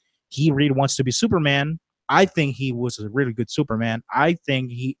because he really wants to be Superman. I think he was a really good Superman. I think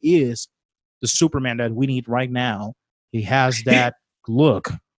he is the Superman that we need right now. He has that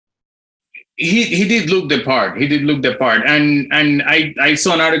look. He did look the part. And I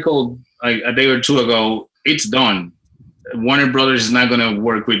saw an article a day or two ago. It's done. Warner Brothers is not going to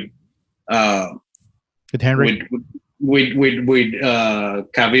work with Henry, with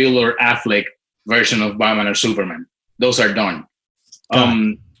Cavill or Affleck version of Batman or Superman. Those are done.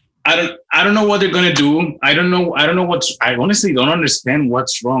 I don't know what they're gonna do. I honestly don't understand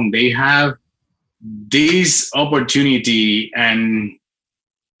what's wrong. They have this opportunity and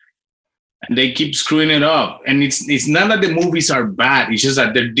they keep screwing it up. And it's not that the movies are bad. It's just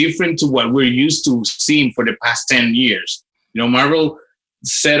that they're different to what we're used to seeing for the past 10 years. Marvel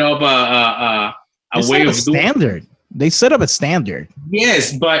set up a way of doing standard. They set up a standard.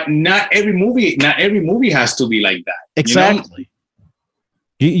 Yes, but not every movie has to be like that. Exactly.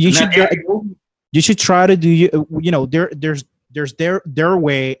 You should try to do there's their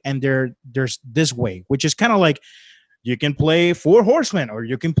way and there's this way, which is kind of like you can play Four Horsemen or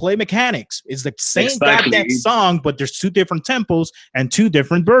you can play Mechanics. It's the same goddamn song, but there's two different tempos and two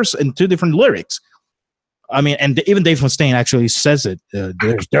different verses and two different lyrics. I mean, and even Dave Mustaine actually says it.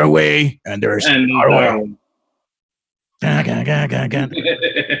 There's their way and there's our way. Yeah,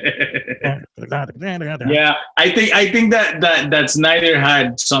 I think that Snyder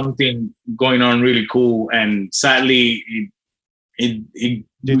had something going on really cool, and sadly, we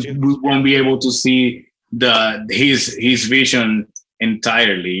won't be able to see his vision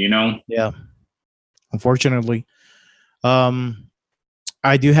entirely. Yeah, unfortunately,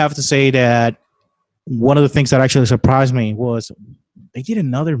 I do have to say that one of the things that actually surprised me was they did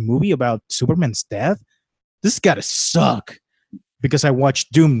another movie about Superman's death. This gotta suck, because I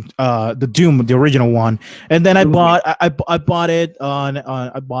watched Doom, the original one, and then I bought it on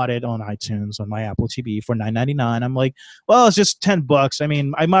iTunes on my Apple TV for $9.99. I'm like, well, it's just $10. I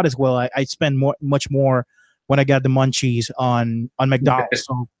mean, I might as well. I spend much more when I got the munchies on McDonald's.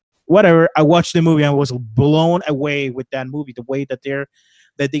 So whatever. I watched the movie and I was blown away with that movie. The way that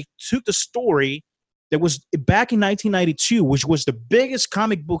they took the story that was back in 1992, which was the biggest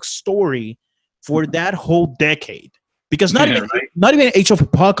comic book story for that whole decade, because not even Age of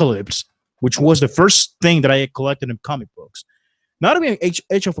Apocalypse, which was the first thing that I had collected in comic books, not even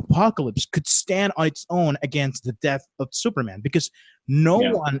Age of Apocalypse could stand on its own against the death of Superman, because no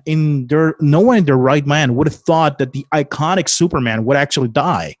one in their right mind would have thought that the iconic Superman would actually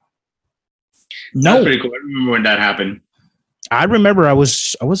die. No, that's pretty cool. I remember when that happened. I remember I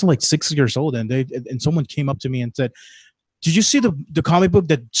was like 6 years old, and someone came up to me and said, "Did you see the comic book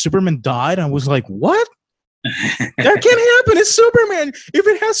that Superman died?" And I was like, "What? That can't happen. It's Superman. If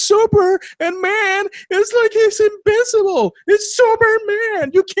it has super and man, it's like he's invincible. It's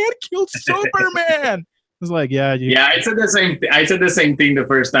Superman. You can't kill Superman." It's like, yeah, yeah. I said the same. I said the same thing the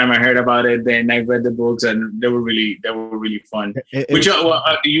first time I heard about it. Then I read the books, and they were really fun. Which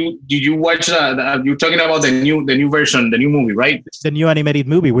did you watch? You're talking about the new version, the new movie, right? The new animated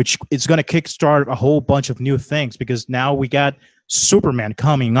movie, which is going to kickstart a whole bunch of new things because now we got Superman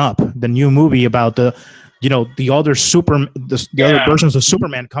coming up, the new movie about the other other versions of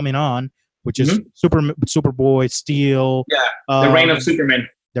Superman coming on, which is Superboy, Steel. Yeah, the Reign of Superman.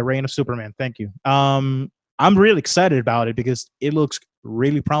 The Reign of Superman. Thank you. I'm really excited about it because it looks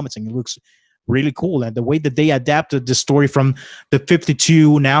really promising. It looks really cool, and the way that they adapted the story from the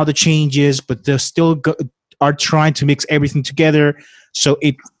 52, now the changes, but they're still are trying to mix everything together, so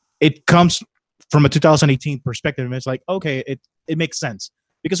it comes from a 2018 perspective, and it's like, okay, it makes sense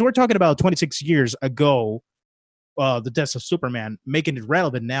because we're talking about 26 years ago, the death of Superman, making it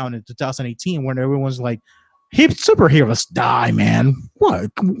relevant now in 2018 when everyone's like, superheroes die, man.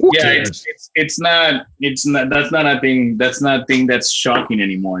 What? Who cares? It's not. That's not a thing. That's not a thing that's shocking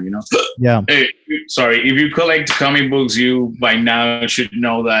anymore. Yeah. Sorry, if you collect comic books, you by now should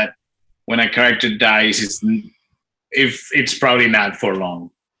know that when a character dies, it's probably not for long.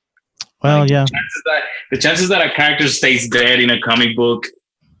 Well, yeah. The chances that a character stays dead in a comic book,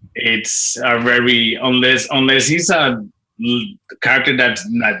 it's very unless he's a character that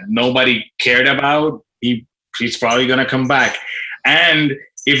nobody cared about, he's probably gonna come back. And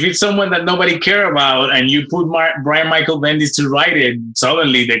if it's someone that nobody care about, and you put Brian Michael Bendis to write it,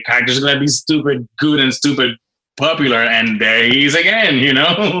 suddenly the character's gonna be stupid good and stupid popular, and there he is again.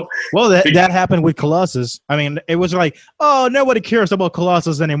 Well, that happened with Colossus. I mean, it was like, oh, nobody cares about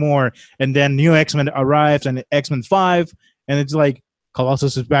Colossus anymore, and then new X-Men arrives and X-Men 5, and it's like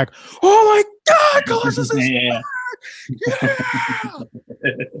Colossus is back. Oh my God, Colossus is back! Yeah.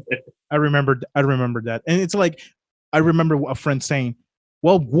 I remember that, and it's like, I remember a friend saying,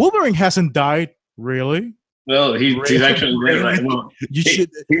 "Well, Wolverine hasn't died, really." Well, he's actually there. Right? Well, he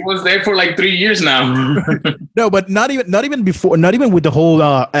was there for like 3 years now. No, but not even before, not even with the whole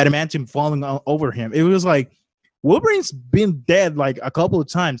adamantium falling over him. It was like Wolverine's been dead like a couple of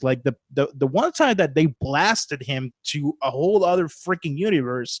times. Like the one time that they blasted him to a whole other freaking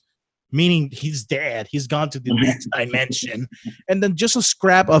universe, meaning he's dead. He's gone to the next dimension, and then just a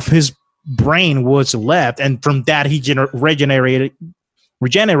scrap of his brain was left, and from that he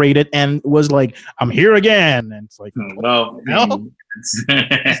regenerated and was like, I'm here again. And it's like, well, hell? It's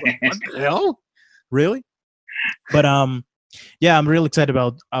like, what the hell? Really? But yeah, I'm really excited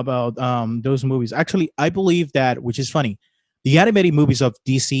about those movies. Actually, I believe that, which is funny, the animated movies of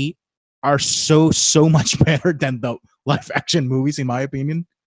DC are so much better than the live action movies, in my opinion.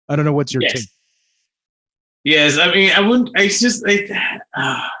 I don't know what's your take. Yes, I mean, I wouldn't. It's just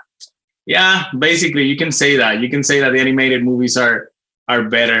yeah. Basically, you can say that. You can say that the animated movies are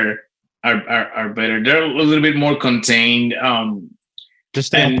better. Are better. They're a little bit more contained. Just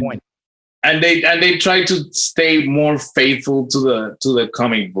stay on point. And they try to stay more faithful to the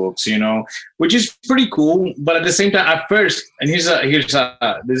comic books, which is pretty cool. But at the same time, at first, and here's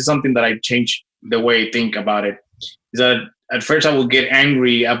this is something that I changed the way I think about it. Is that at first I would get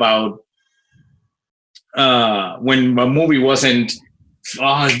angry about when a movie wasn't.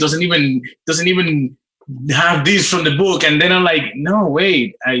 It doesn't even have this from the book, and then I'm like, no,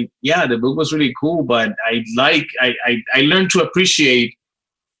 wait, the book was really cool, but I learned to appreciate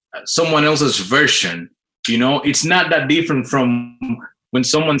someone else's version. It's not that different from when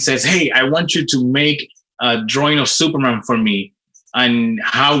someone says, hey, I want you to make a drawing of Superman for me, and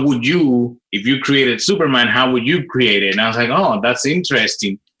how would you, if you created Superman, how would you create it? And I was like, oh, that's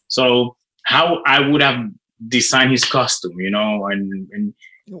interesting. So how I would have designed his costume, and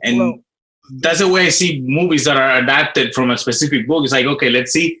well, that's the way I see movies that are adapted from a specific book. It's like, okay,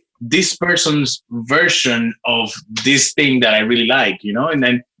 let's see this person's version of this thing that I really like, and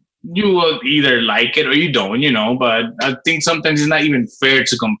then you will either like it or you don't, but I think sometimes it's not even fair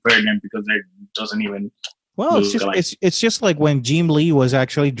to compare them because it doesn't even. Well, it's just like when Jim Lee was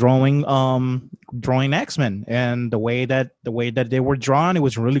actually drawing X-Men, and the way that they were drawn, it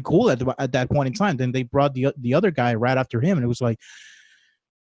was really cool at that point in time. Then they brought the other guy right after him, and it was like,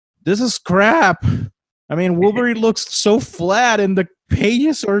 this is crap. I mean, Wolverine looks so flat, and the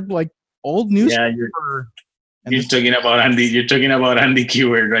pages are like old newspaper. Yeah, you're talking about Andy. You're talking about Andy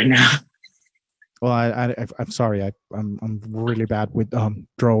Kubert right now. Well, I'm sorry. I'm really bad with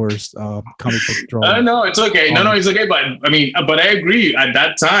drawers, comic book drawers. No, it's okay. No, it's okay. But I mean, but I agree. At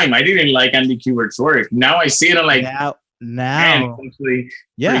that time, I didn't like Andy Kubert's work. Now I see it. I'm like, now, man,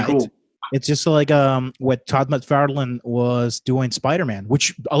 yeah, cool. It's just like what Todd McFarlane was doing Spider-Man,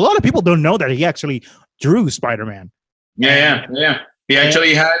 which a lot of people don't know that he actually drew Spider-Man. Yeah. He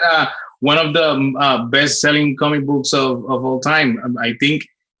actually had one of the best-selling comic books of all time. I think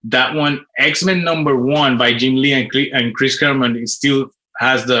that one, X-Men #1 by Jim Lee and Chris Claremont, it still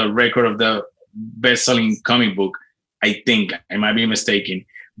has the record of the best-selling comic book. I think I might be mistaken,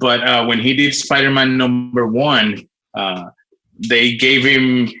 but when he did Spider-Man #1, they gave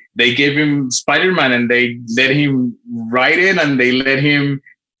him Spider-Man, and they let him write it, and they let him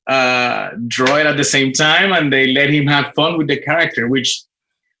draw it at the same time, and they let him have fun with the character, which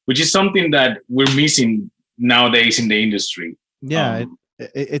is something that we're missing nowadays in the industry. Yeah,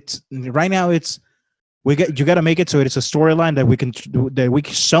 it's right now. You got to make it so it's a storyline that we can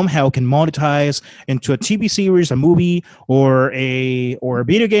somehow can monetize into a TV series, a movie, or a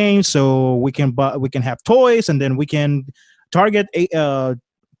video game. So we can have toys, and then we can target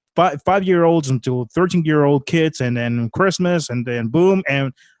 5-year-olds until 13-year-old kids, and then Christmas, and then boom,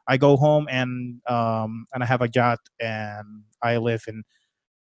 and I go home and I have a yacht, and I live in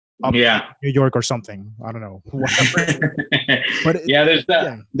New York or something. I don't know. But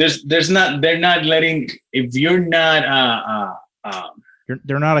they're not letting, if you're not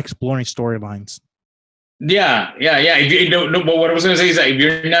they're not exploring storylines. Yeah. If you don't know, but what I was going to say is that if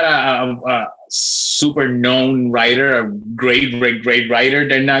you're not a super known writer, a great writer,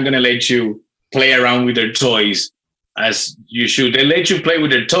 they're not going to let you play around with their toys as you should. They let you play with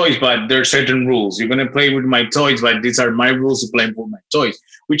their toys, but there are certain rules. You're going to play with my toys, but these are my rules to play with my toys,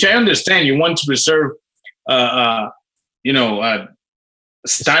 which I understand. You want to preserve,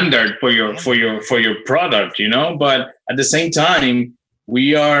 standard for your product, but at the same time,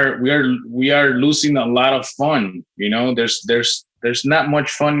 we are losing a lot of fun. There's not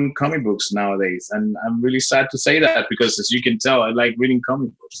much fun in comic books nowadays, and I'm really sad to say that, because as you can tell, I like reading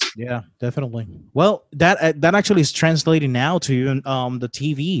comic books. Yeah, definitely. Well, that actually is translating now to the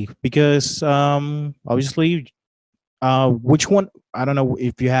TV, because obviously, which one? I don't know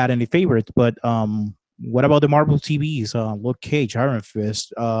if you had any favorites, but what about the Marvel TVs? Luke Cage, Iron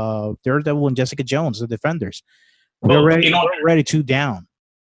Fist, Daredevil, and Jessica Jones, the Defenders. We're ready to down.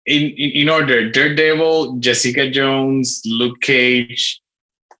 In order: Daredevil, Jessica Jones, Luke Cage,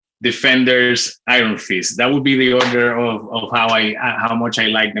 Defenders, Iron Fist. That would be the order of how much I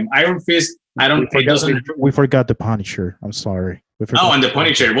like them. Iron Fist, we forgot the Punisher. I'm sorry. And the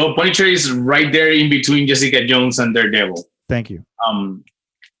Punisher. Well, Punisher is right there in between Jessica Jones and Daredevil. Thank you.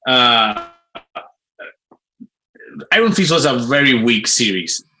 Iron Fist was a very weak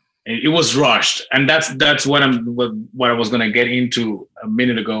series. It was rushed, and that's what I was going to get into a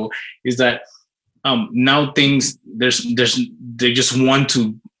minute ago, is that now things they just want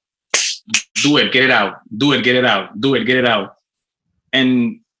to do it, get it out, do it, get it out, do it, get it out,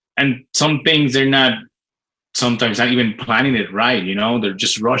 and some things they're not sometimes not even planning it right. They're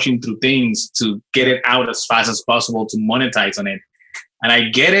just rushing through things to get it out as fast as possible to monetize on it, and I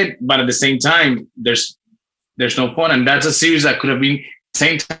get it, but at the same time, there's no fun, and that's a series that could have been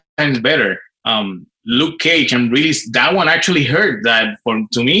 10 times better. Luke Cage, that one actually hurt.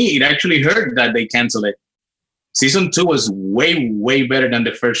 To me, it actually hurt that they canceled it. Season 2 was way better than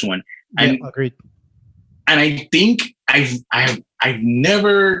the first one. And agreed. And I think I've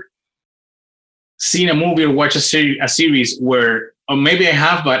never seen a movie or watched a series where, or maybe I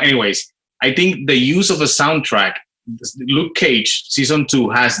have, but anyways, I think the use of a soundtrack, Luke Cage Season 2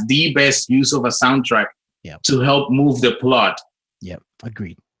 has the best use of a soundtrack to help move the plot. Yep,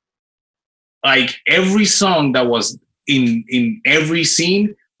 agreed. Like every song that was in every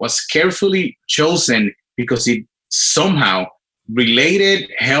scene was carefully chosen because it somehow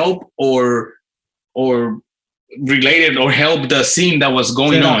helped the scene that was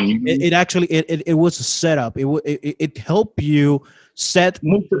going on. It actually was a setup. It helped you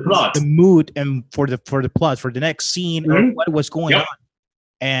move the plot, the mood, and for the plot for the next scene, or what was going on.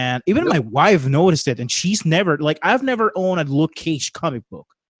 And even my wife noticed it, and she's never I've never owned a Luke Cage comic book.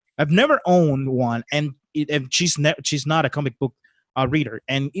 I've never owned one, and she's not a comic book reader.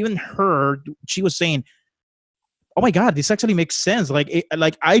 And even she was saying, "Oh my God, this actually makes sense."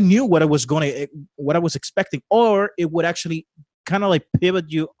 I knew what I was expecting, or it would actually kind of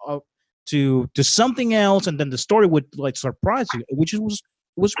pivot you up to something else, and then the story would surprise you, which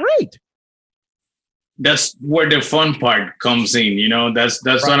was great. That's where the fun part comes in. That's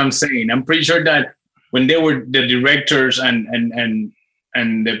right. What I'm saying. I'm pretty sure that when they were the directors and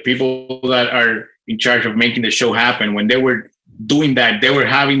the people that are in charge of making the show happen, when they were doing that, they were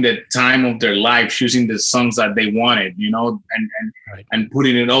having the time of their life, choosing the songs that they wanted, and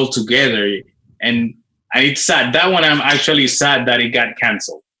putting it all together. And it's sad. That one, I'm actually sad that it got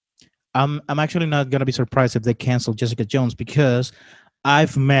canceled. I'm actually not gonna be surprised if they cancel Jessica Jones, because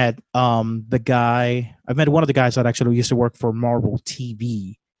I've met one of the guys that actually used to work for Marvel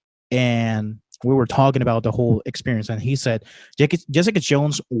TV, and we were talking about the whole experience, and he said Jessica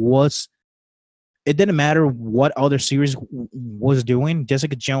Jones was. It didn't matter what other series was doing.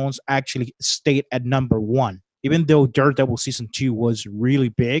 Jessica Jones actually stayed at number one, even though Daredevil season 2 was really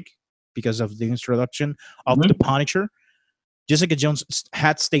big because of the introduction of the Mhm. Punisher. Jessica Jones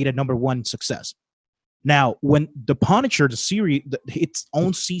had stayed at number one in success. Now, when the Punisher, the series, its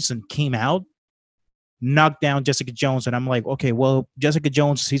own season came out, knocked down Jessica Jones, and I'm like, okay, well, Jessica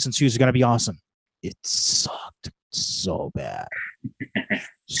Jones season 2 is gonna be awesome. It sucked so bad,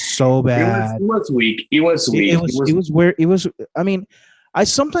 so bad. It was weak. It was It weak. It was was. it was where it was. I mean, I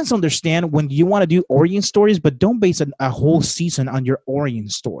sometimes understand when you want to do origin stories, but don't base a whole season on your origin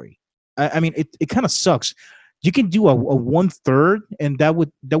story. I mean, it kind of sucks. You can do a 1/3, and that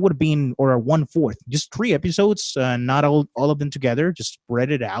would have been, or a 1/4, just 3 episodes, not all of them together, just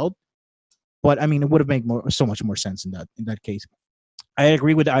spread it out. But I mean, it would have made so much more sense in that case. I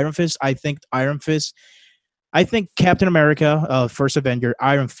agree with Iron Fist. I think Captain America, First Avenger,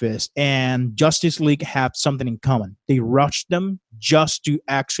 Iron Fist, and Justice League have something in common. They rushed them just to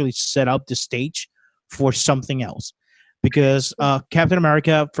actually set up the stage for something else. Because Captain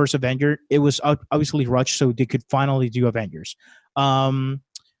America, First Avenger, it was obviously rushed so they could finally do Avengers. Um,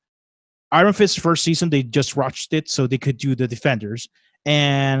 Iron Fist first season, they just rushed it so they could do the Defenders.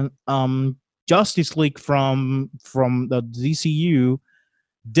 And Justice League from the DCU,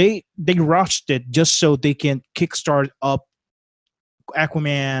 they rushed it just so they can kickstart up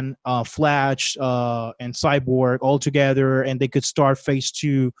Aquaman, Flash, and Cyborg all together, and they could start phase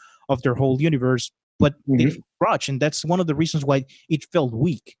two of their whole universe. But they Mhm. rushed, and that's one of the reasons why it felt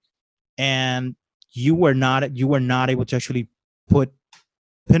weak. And you were not able to actually put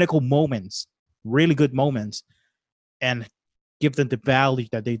pinnacle moments, really good moments, and give them the value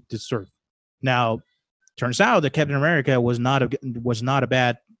that they deserve. Now, turns out that Captain America was not a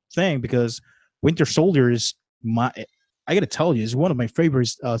bad thing because Winter Soldier is my. I gotta tell you, is one of my favorite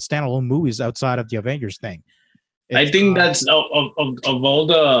standalone movies outside of the Avengers thing. I It's think that's of all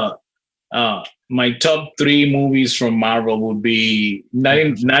the my top three movies from Marvel would be Winter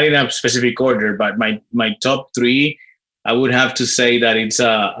not Soldier. in a specific order, but my top three. I would have to say that it's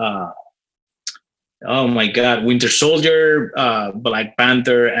oh my god, Winter Soldier, Black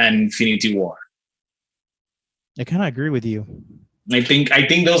Panther, and Infinity War. I kind of agree with you. I think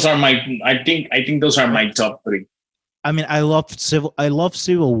those are my those are my top three. I mean, I love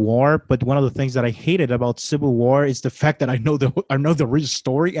Civil War, but one of the things that I hated about Civil War is the fact that I know the real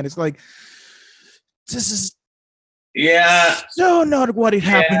story, and it's like this is Yeah, so not what it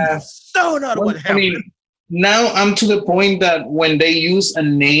happened. yeah. So not Well, what I happened. mean, now I'm to the point that when they use a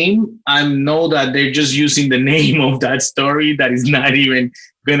name, I know that they're just using the name of that story that is not even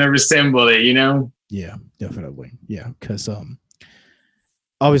gonna resemble it. You know? Yeah, definitely. Yeah, because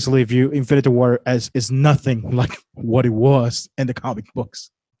obviously, if you Infinity War as is nothing like what it was in the comic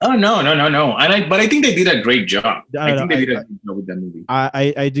books. Oh no, no, no, no. But I think they did a great job. I I don't know. think they did a good job with that movie.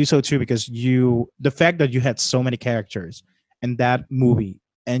 I do so too because the fact that you had so many characters in that movie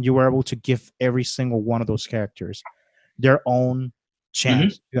and you were able to give every single one of those characters their own Hmm.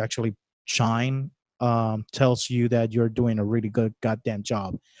 chance to actually shine, tells you that you're doing a really good goddamn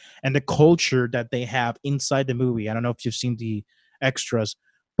job. And the culture that they have inside the movie, I don't know if you've seen the extras,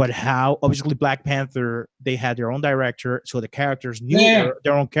 but how obviously Black Panther, they had their own director, so the characters knew Yeah.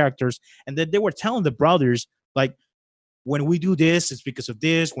 their own characters, and then they were telling the brothers like, when we do this, it's because of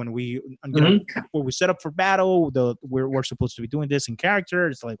this. When Hmm. when we set up for battle, we're supposed to be doing this in character.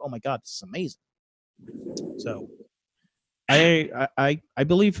 It's like, oh my god, this is amazing. So I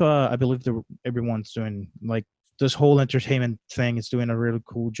believe everyone's doing like this whole entertainment thing is doing a really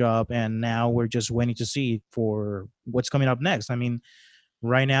cool job, and now we're just waiting to see for what's coming up next. I mean,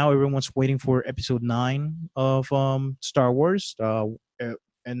 right now everyone's waiting for episode 9 of Star Wars,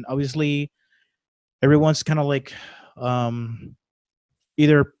 and obviously everyone's kind of like um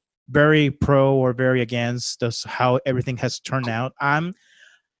either very pro or very against this how everything has turned out. I'm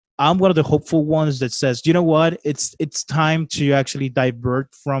one of the hopeful ones that says, you know what, it's time to actually divert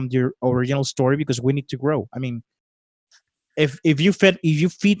from the original story because we need to grow. I mean, if you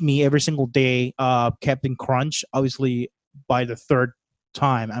feed me every single day Captain Crunch, obviously by the third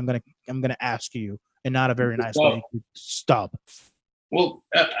time I'm gonna ask you, and not a very nice way, So, to stop. well,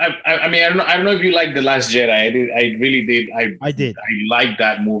 I mean, I don't know if you like The Last Jedi. I really did. I did. I like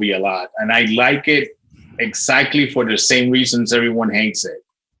that movie a lot, and I like it exactly for the same reasons everyone hates it.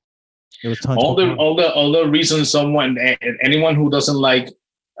 It was tons of fun. All the reasons anyone who doesn't like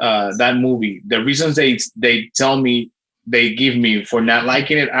that movie, the reasons they tell me they give me for not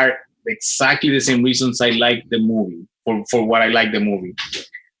liking it are exactly the same reasons I like the movie for what I like the movie.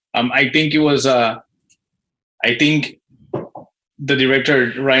 I think it was. I think the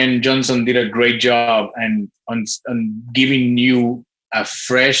director Ryan Johnson did a great job and on giving you a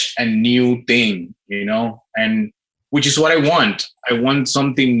fresh and new thing, and which is what I want. I want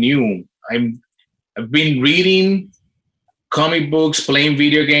something new. I've been reading comic books, playing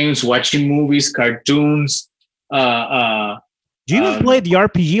video games, watching movies, cartoons. Uh, uh, Do you even play the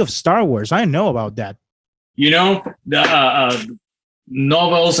RPG of Star Wars? I know about that. The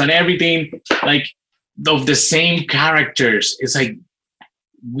novels and everything, like of the same characters. It's like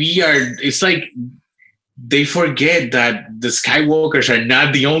it's like they forget that the Skywalkers are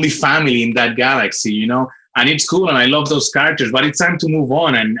not the only family in that galaxy, and it's cool and I love those characters, but it's time to move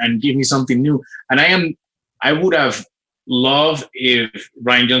on and give me something new. And I would have loved if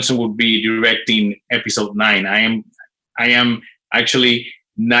Ryan Johnson would be directing episode 9. I am actually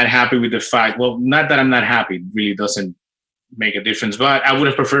not happy with the fact, well, not that I'm not happy, it really doesn't make a difference, but I would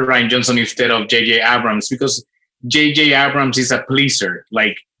have preferred Ryan Johnson instead of J.J. Abrams, because J.J. Abrams is a pleaser,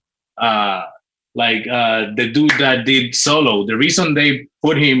 like the dude that did Solo. The reason they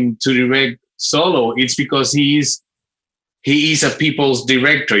put him to direct Solo, it's because he is a people's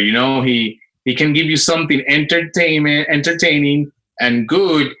director. He can give you something entertaining and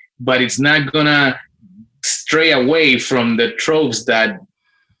good, but it's not gonna stray away from the tropes that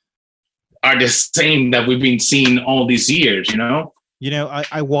are the same that we've been seeing all these years.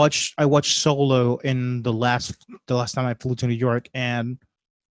 I watched Solo in the last time I flew to New York, and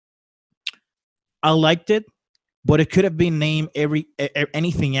I liked it, but it could have been named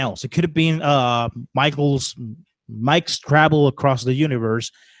anything else. It could have been Mike's Travel Across the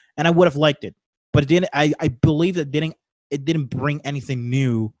Universe, and I would have liked it. But it didn't. I believe it didn't bring anything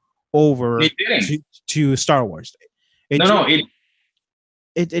new over to Star Wars.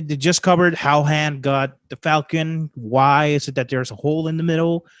 It just covered how Han got the Falcon. Why is it that there's a hole in the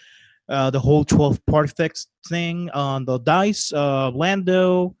middle? The whole 12 parsecs thing on the dice,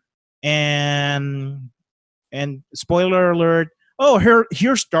 Lando, and spoiler alert. Oh,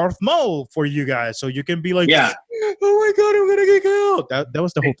 here's Darth Maul for you guys, so you can be like, yeah, oh my God, I'm gonna get killed. That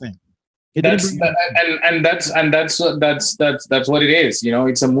was the whole thing. That's what it is.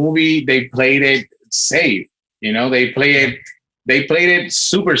 It's a movie. They played it safe. They played it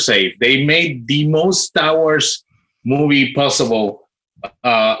super safe. They made the most Star Wars movie possible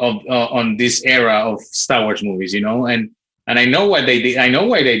on this era of Star Wars movies, and I know why they did. I know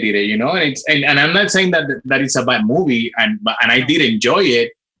why they did it, and I'm not saying that it's a bad movie, and I did enjoy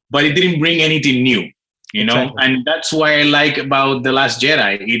it, but it didn't bring anything new, exactly. And that's why I like about The Last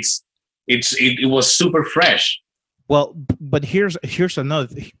Jedi. It was super fresh. Well, but here's another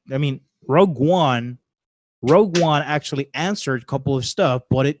thing. I mean, Rogue One actually answered a couple of stuff,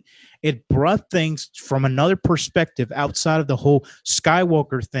 but it brought things from another perspective outside of the whole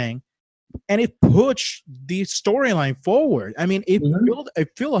Skywalker thing, and it pushed the storyline forward. I mean, it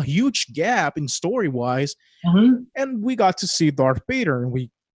filled a huge gap in story-wise, and we got to see Darth Vader, and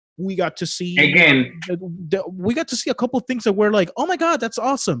we got to see we got to see a couple of things that were like, oh my God, that's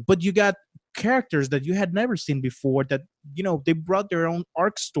awesome. But you got characters that you had never seen before that, they brought their own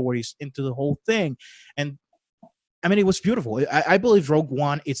arc stories into the whole thing. And I mean, it was beautiful. I believe Rogue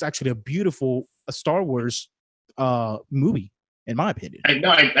One is actually a beautiful Star Wars movie, in my opinion.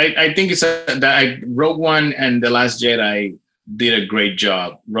 I think it's Rogue One and The Last Jedi did a great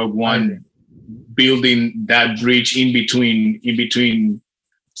job. Rogue One building that bridge in between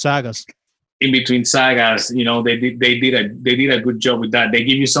sagas. They did a good job with that. They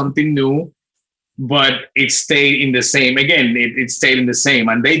give you something new, but it stayed in the same. Again, it stayed in the same,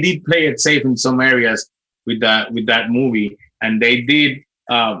 and they did play it safe in some areas with that movie, and they did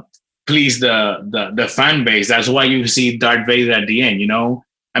please the fan base. That's why you see Darth Vader at the end.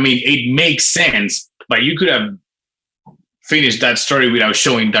 I mean, it makes sense, but you could have finished that story without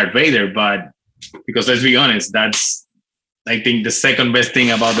showing Darth Vader. But because let's be honest, that's, I think, the second best thing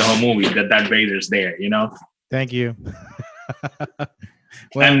about the whole movie, that Darth Vader's there. Thank you.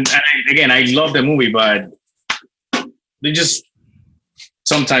 And again, I love the movie, but they just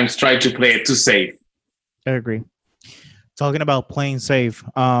sometimes try to play it too safe. I agree. Talking about playing safe.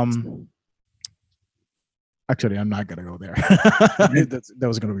 Actually, I'm not gonna go there. that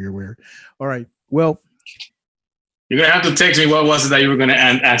was gonna be weird. All right. Well, you're gonna have to text me what was it that you were gonna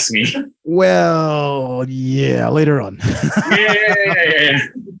ask me. Well, yeah, later on. Yeah.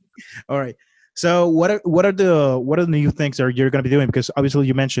 All right. So what are the new things that you're going to be doing? Because obviously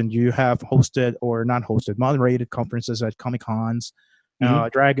you mentioned you have hosted or not hosted, moderated conferences at Comic Cons.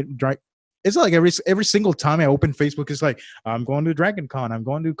 Dragon. It's like every single time I open Facebook, it's like, I'm going to Dragon Con, I'm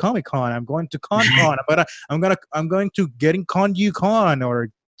going to Comic Con, I'm going to Con, but I'm going to Getting Con or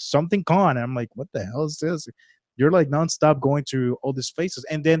something con. And I'm like, what the hell is this? You're like nonstop going to all these places,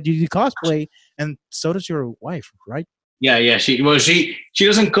 and then you cosplay, and so does your wife, right? Yeah. She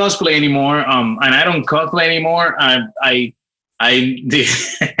doesn't cosplay anymore. And I don't cosplay anymore. I'm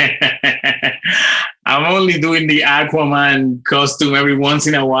only doing the Aquaman costume every once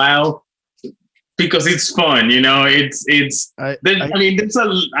in a while because it's fun. I mean, there's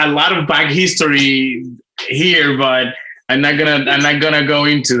a lot of back history here, but I'm not gonna go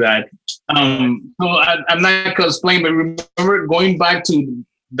into that. So I'm not cosplaying, but remember going back to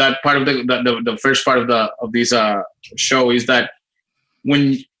that part of the first part of this show is that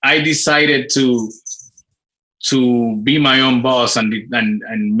when I decided to be my own boss and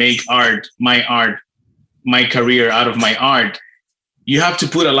make my career out of my art, you have to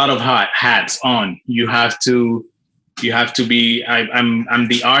put a lot of hats on. You have to be. I'm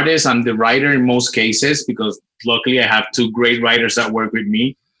the artist. I'm the writer in most cases because luckily I have two great writers that work with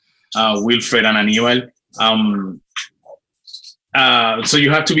me, Wilfred and Aníbal. So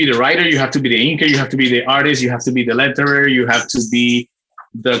you have to be the writer, you have to be the inker, you have to be the artist, you have to be the letterer, you have to be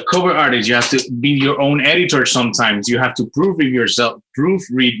the cover artist, you have to be your own editor sometimes, you have to proofread yourself,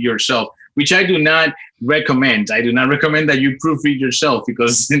 which I do not recommend. I do not recommend that you proofread yourself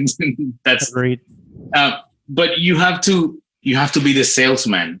because that's great. But you have to be the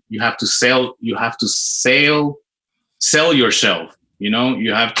salesman. You have to sell yourself.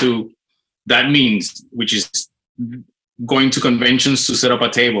 You have to, that means, which is going to conventions to set up a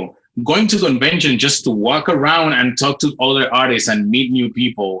table, going to convention just to walk around and talk to other artists and meet new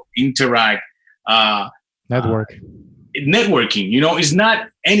people, interact, networking. It's not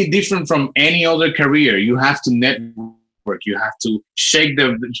any different from any other career. You have to network. You have to shake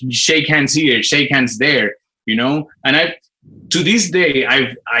hands here, shake hands there. And to this day,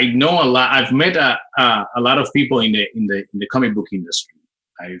 I know a lot. I've met a lot of people in the comic book industry.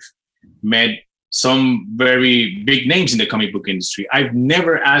 I've met some very big names in the comic book industry. I've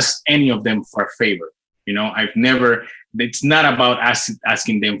never asked any of them for a favor. It's not about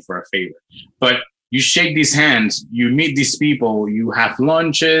asking them for a favor, but you shake these hands, you meet these people, you have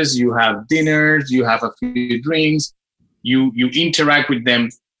lunches, you have dinners, you have a few drinks, you interact with them,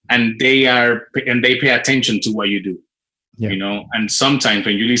 and they pay attention to what you do. Yeah. And sometimes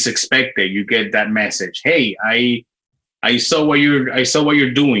when you least expect it, you get that message. Hey, I saw what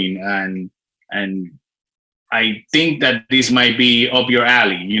you're doing, and I think that this might be up your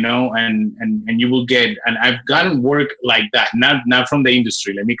alley, and you will get, and I've gotten work like that, not from the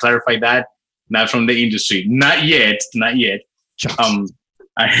industry. Let me clarify that, not from the industry, not yet.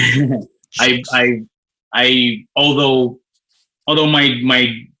 Although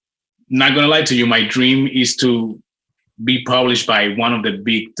my not gonna lie to you, my dream is to be published by one of the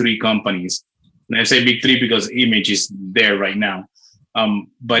big three companies. And I say big three because Image is there right now.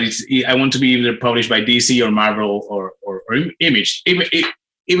 But I want to be either published by DC or Marvel or Image, even if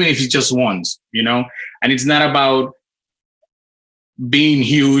it's just once, And it's not about being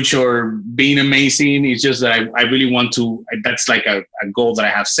huge or being amazing. It's just that I really want to. That's like a goal that I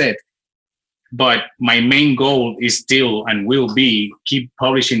have set. But my main goal is still and will be keep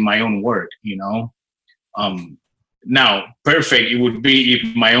publishing my own work. Now, perfect it would be if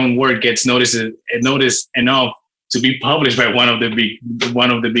my own work gets noticed enough to be published by one of the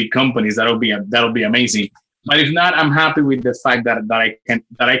big companies. That'll be amazing. But if not, I'm happy with the fact that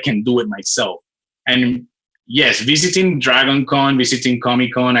I can do it myself. And yes, visiting Dragon Con, visiting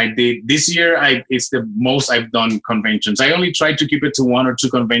Comic Con, I did this year. It's the most I've done conventions. I only try to keep it to 1 or 2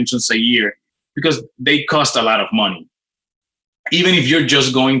 conventions a year because they cost a lot of money. Even if you're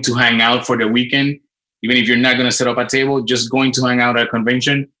just going to hang out for the weekend, even if you're not going to set up a table, just going to hang out at a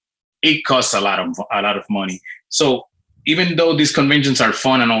convention, it costs a lot of money. So even though these conventions are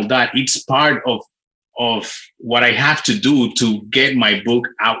fun and all that, it's part of what I have to do to get my book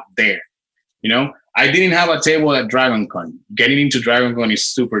out there. I didn't have a table at Dragon Con. Getting into Dragon Con is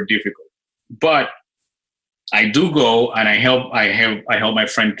super difficult, but I do go and I help my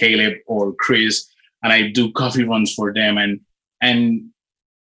friend Caleb or Chris, and I do coffee runs for them, and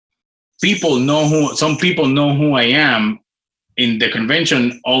some people know who I am in the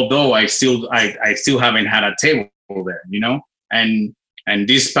convention, although I still haven't had a table there, and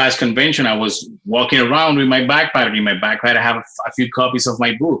this past convention, I was walking around with my backpack. In my backpack, I have a few copies of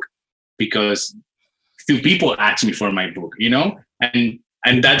my book because few people asked me for my book, and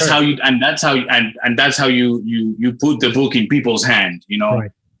that's how you put the book in people's hand,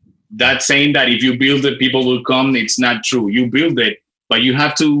 Right. That saying that if you build it, people will come, it's not true. You build it, but you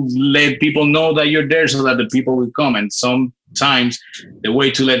have to let people know that you're there so that the people will come. And sometimes the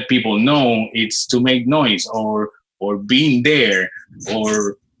way to let people know is to make noise or being there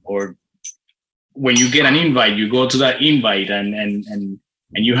or or when you get an invite, you go to that invite and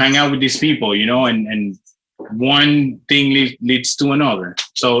you hang out with these people, and one thing leads to another.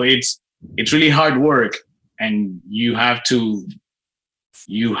 So it's really hard work, and you have to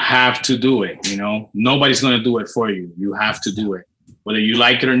do it. Nobody's going to do it for you. You have to do it, whether you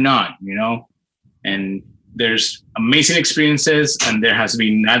like it or not. And there's amazing experiences, and there has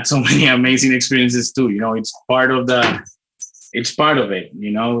been not so many amazing experiences too. It's part of it.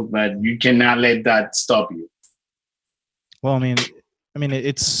 But you cannot let that stop you. Well, I mean,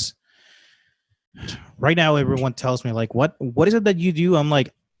 it's right now. Everyone tells me like, what is it that you do? I'm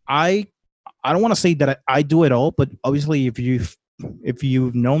like, I don't want to say that I do it all, but obviously, if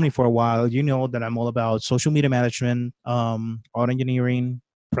you've known me for a while, you know that I'm all about social media management, audio engineering,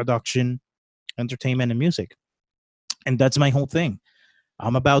 production, entertainment, and music, and that's my whole thing.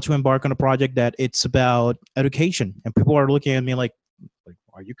 I'm about to embark on a project that it's about education, and people are looking at me like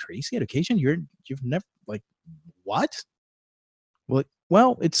are you crazy? Education? You've never like what?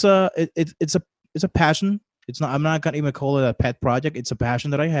 Well, it's a passion. It's not. I'm not gonna even call it a pet project. It's a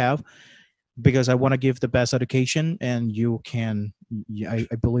passion that I have because I want to give the best education, and I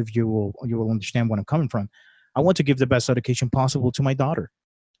believe you will understand where I'm coming from. I want to give the best education possible to my daughter,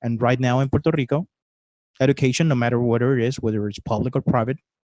 and right now in Puerto Rico, education, no matter whether it is, whether it's public or private,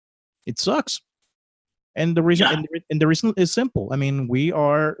 it sucks. And the reason, and the reason is simple. I mean, we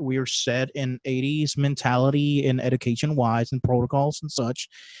are set in 80s mentality in education wise and protocols and such,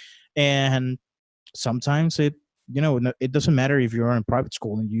 and sometimes it doesn't matter if you're in private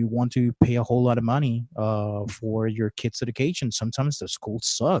school and you want to pay a whole lot of money for your kids' education. Sometimes the school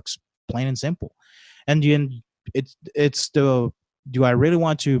sucks, plain and simple. And then it's the do I really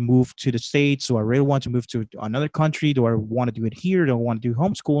want to move to the States? Do I really want to move to another country? Do I want to do it here? Do I want to do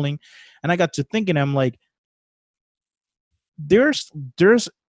homeschooling? And I got to thinking, I'm like, there's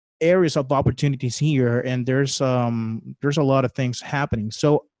areas of opportunities here, and there's a lot of things happening.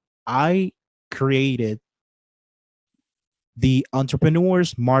 So I created the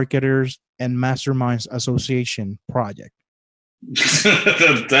Entrepreneurs, Marketers, and Masterminds Association project.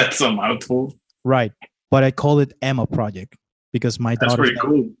 That's a mouthful. Right. But I call it Emma Project because That's pretty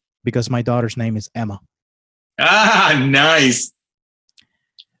cool. Because my daughter's name is Emma. Ah, nice.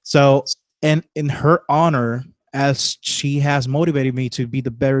 So, and in her honor, as she has motivated me to be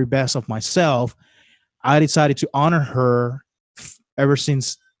the very best of myself, I decided to honor her ever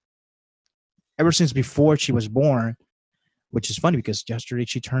since before she was born, which is funny because yesterday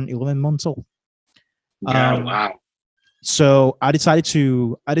she turned 11 months old. Wow. So I decided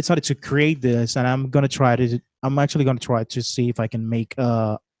to create this, and I'm actually gonna try to see if I can make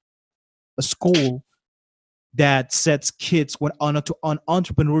a school that sets kids on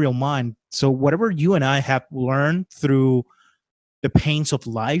entrepreneurial mind. So whatever you and I have learned through the pains of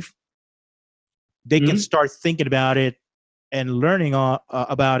life, they can start thinking about it and learning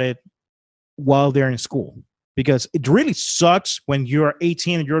about it while they're in school. Because it really sucks when you're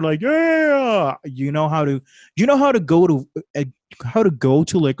 18 and you're like, yeah, you know how to go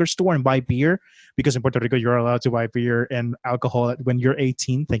to liquor store and buy beer, because in Puerto Rico you're allowed to buy beer and alcohol when you're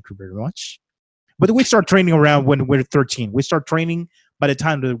 18. Thank you very much. But we start training around when we're 13. We start training by the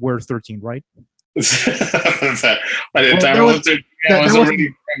time that we're 13, right? By the time I was 13, I was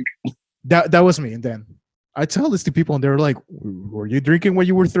already drunk. That was me. And then I tell this to people, and they're like, "Were you drinking when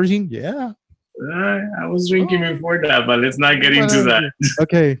you were 13?" Yeah. I was drinking before that, but let's not get into that.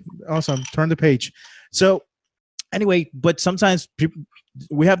 Okay, awesome. Turn the page. So anyway, but sometimes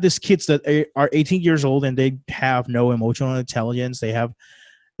we have these kids that are 18 years old and they have no emotional intelligence. They have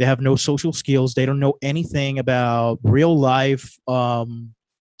no social skills. They don't know anything about real life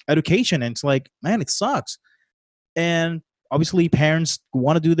education. And it's like, man, it sucks. And obviously parents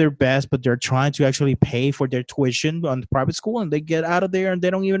want to do their best, but they're trying to actually pay for their tuition on the private school, and they get out of there and they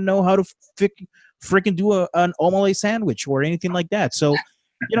don't even know how to freaking do an omelette sandwich or anything like that. So,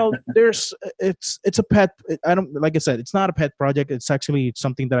 it's a pet. Like I said, it's not a pet project. It's actually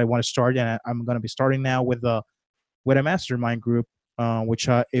something that I want to start, and I'm going to be starting now with a mastermind group, which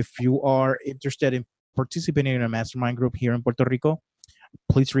if you are interested in participating in a mastermind group here in Puerto Rico,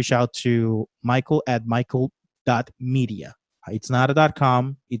 please reach out to Michael at michael.media. It's not a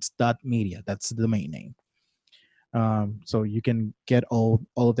 .com, it's .media. That's the domain name. So you can get all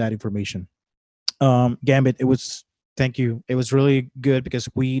of that information. Gambit, thank you. It was really good because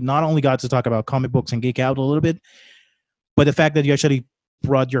we not only got to talk about comic books and geek out a little bit, but the fact that you actually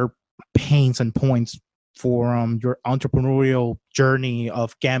brought your pains and points for your entrepreneurial journey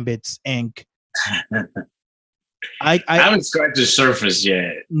of Gambits Inc. I haven't scratched the surface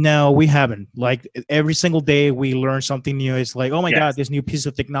yet. No, we haven't. Like every single day we learn something new. It's like, oh my God, this new piece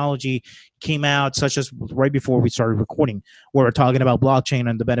of technology came out, such as right before we started recording, where we're talking about blockchain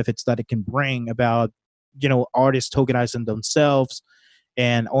and the benefits that it can bring about, artists tokenizing themselves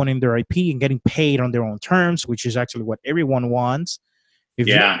and owning their IP and getting paid on their own terms, which is actually what everyone wants. If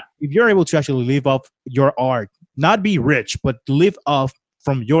you're able to actually live off your art, not be rich, but live off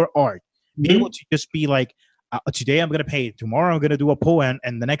from your art, be able to just be like, today I'm going to paint, tomorrow I'm going to do a poem,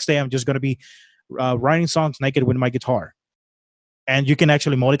 and the next day I'm just going to be writing songs naked with my guitar. And you can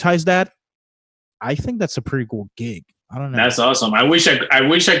actually monetize that. I think that's a pretty cool gig. I don't know. That's awesome. I wish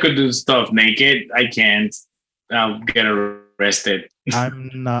I could do stuff naked. I can't. I'll get arrested. I'm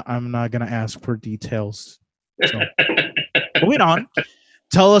not going to ask for details. So. Moving on.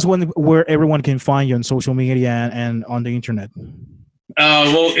 Tell us where everyone can find you on social media and on the internet.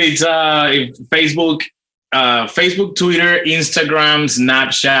 Well, it's Facebook. Facebook, Twitter, Instagram,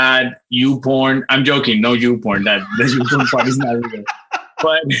 Snapchat, YouPorn. I'm joking. No YouPorn. That the YouPorn part is not real.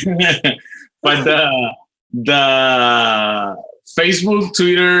 But the Facebook,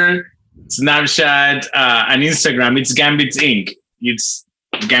 Twitter, Snapchat, and Instagram, it's Gambits Inc. It's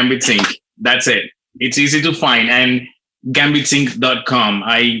Gambits Inc. That's it. It's easy to find. And gambitsinc.com.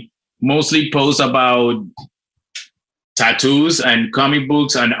 I mostly post about tattoos and comic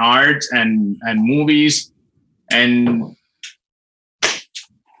books and art and movies. And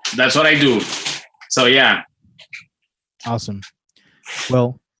that's what I do. So, yeah. Awesome.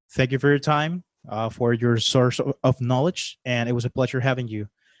 Well, thank you for your time, for your source of knowledge. And it was a pleasure having you.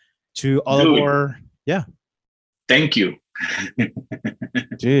 To all of our... Yeah. Thank you.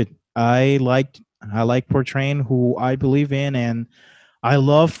 Dude, I like portraying who I believe in. And I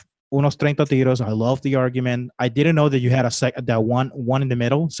love Unos 30 Tiros. I love the argument. I didn't know that you had that one in the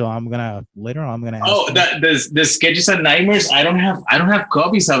middle. So I'm gonna ask. Oh, the Sketches and Nightmares. I don't have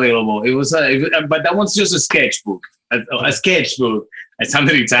copies available. It was but that one's just a sketchbook. A sketchbook. I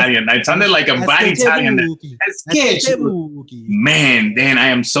sounded Italian. I sounded like a bad Italian. A sketchbook. Man, Dan, I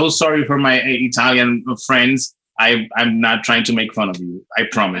am so sorry for my Italian friends. I'm not trying to make fun of you. I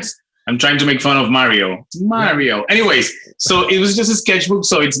promise. I'm trying to make fun of Mario. Anyways, so it was just a sketchbook.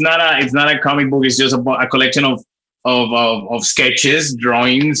 So it's not a comic book. It's just a collection of sketches,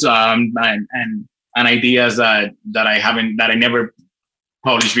 drawings, and ideas that I never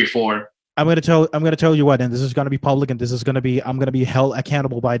published before. I'm gonna tell you what, and this is gonna be public, and I'm gonna be held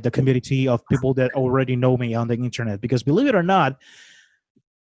accountable by the community of people that already know me on the internet. Because believe it or not,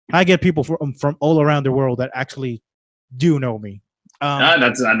 I get people from all around the world that actually do know me.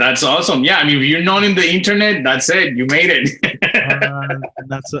 That's awesome. Yeah, I mean, if you're known in the internet, that's it. You made it.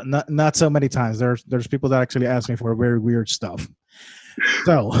 Not so many times. There's people that actually ask me for very weird stuff.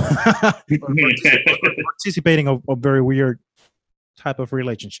 So participating of very weird type of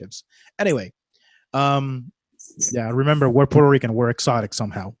relationships. Anyway, remember, we're Puerto Rican. We're exotic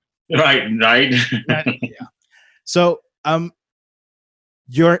somehow. Right. Yeah. So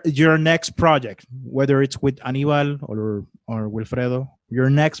your next project, whether it's with Anibal or Wilfredo, your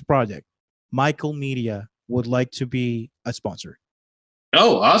next project, Michael Media would like to be a sponsor.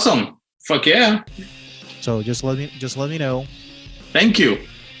 Oh, awesome. Fuck yeah. So just let me know. Thank you.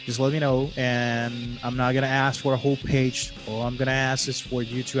 Just let me know, and I'm not gonna ask for a whole page. All I'm gonna ask is for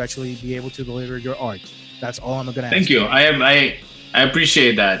you to actually be able to deliver your art. That's all I'm gonna ask. Thank you. I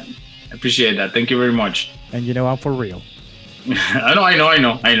appreciate that. Thank you very much. And I'm for real. I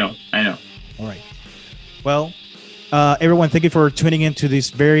know. All right. Well, everyone, thank you for tuning into this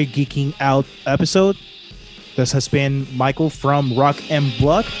very geeking out episode. This has been Michael from Rock and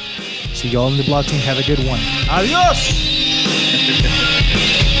Block. See y'all in the blockchain. Have a good one. Adios.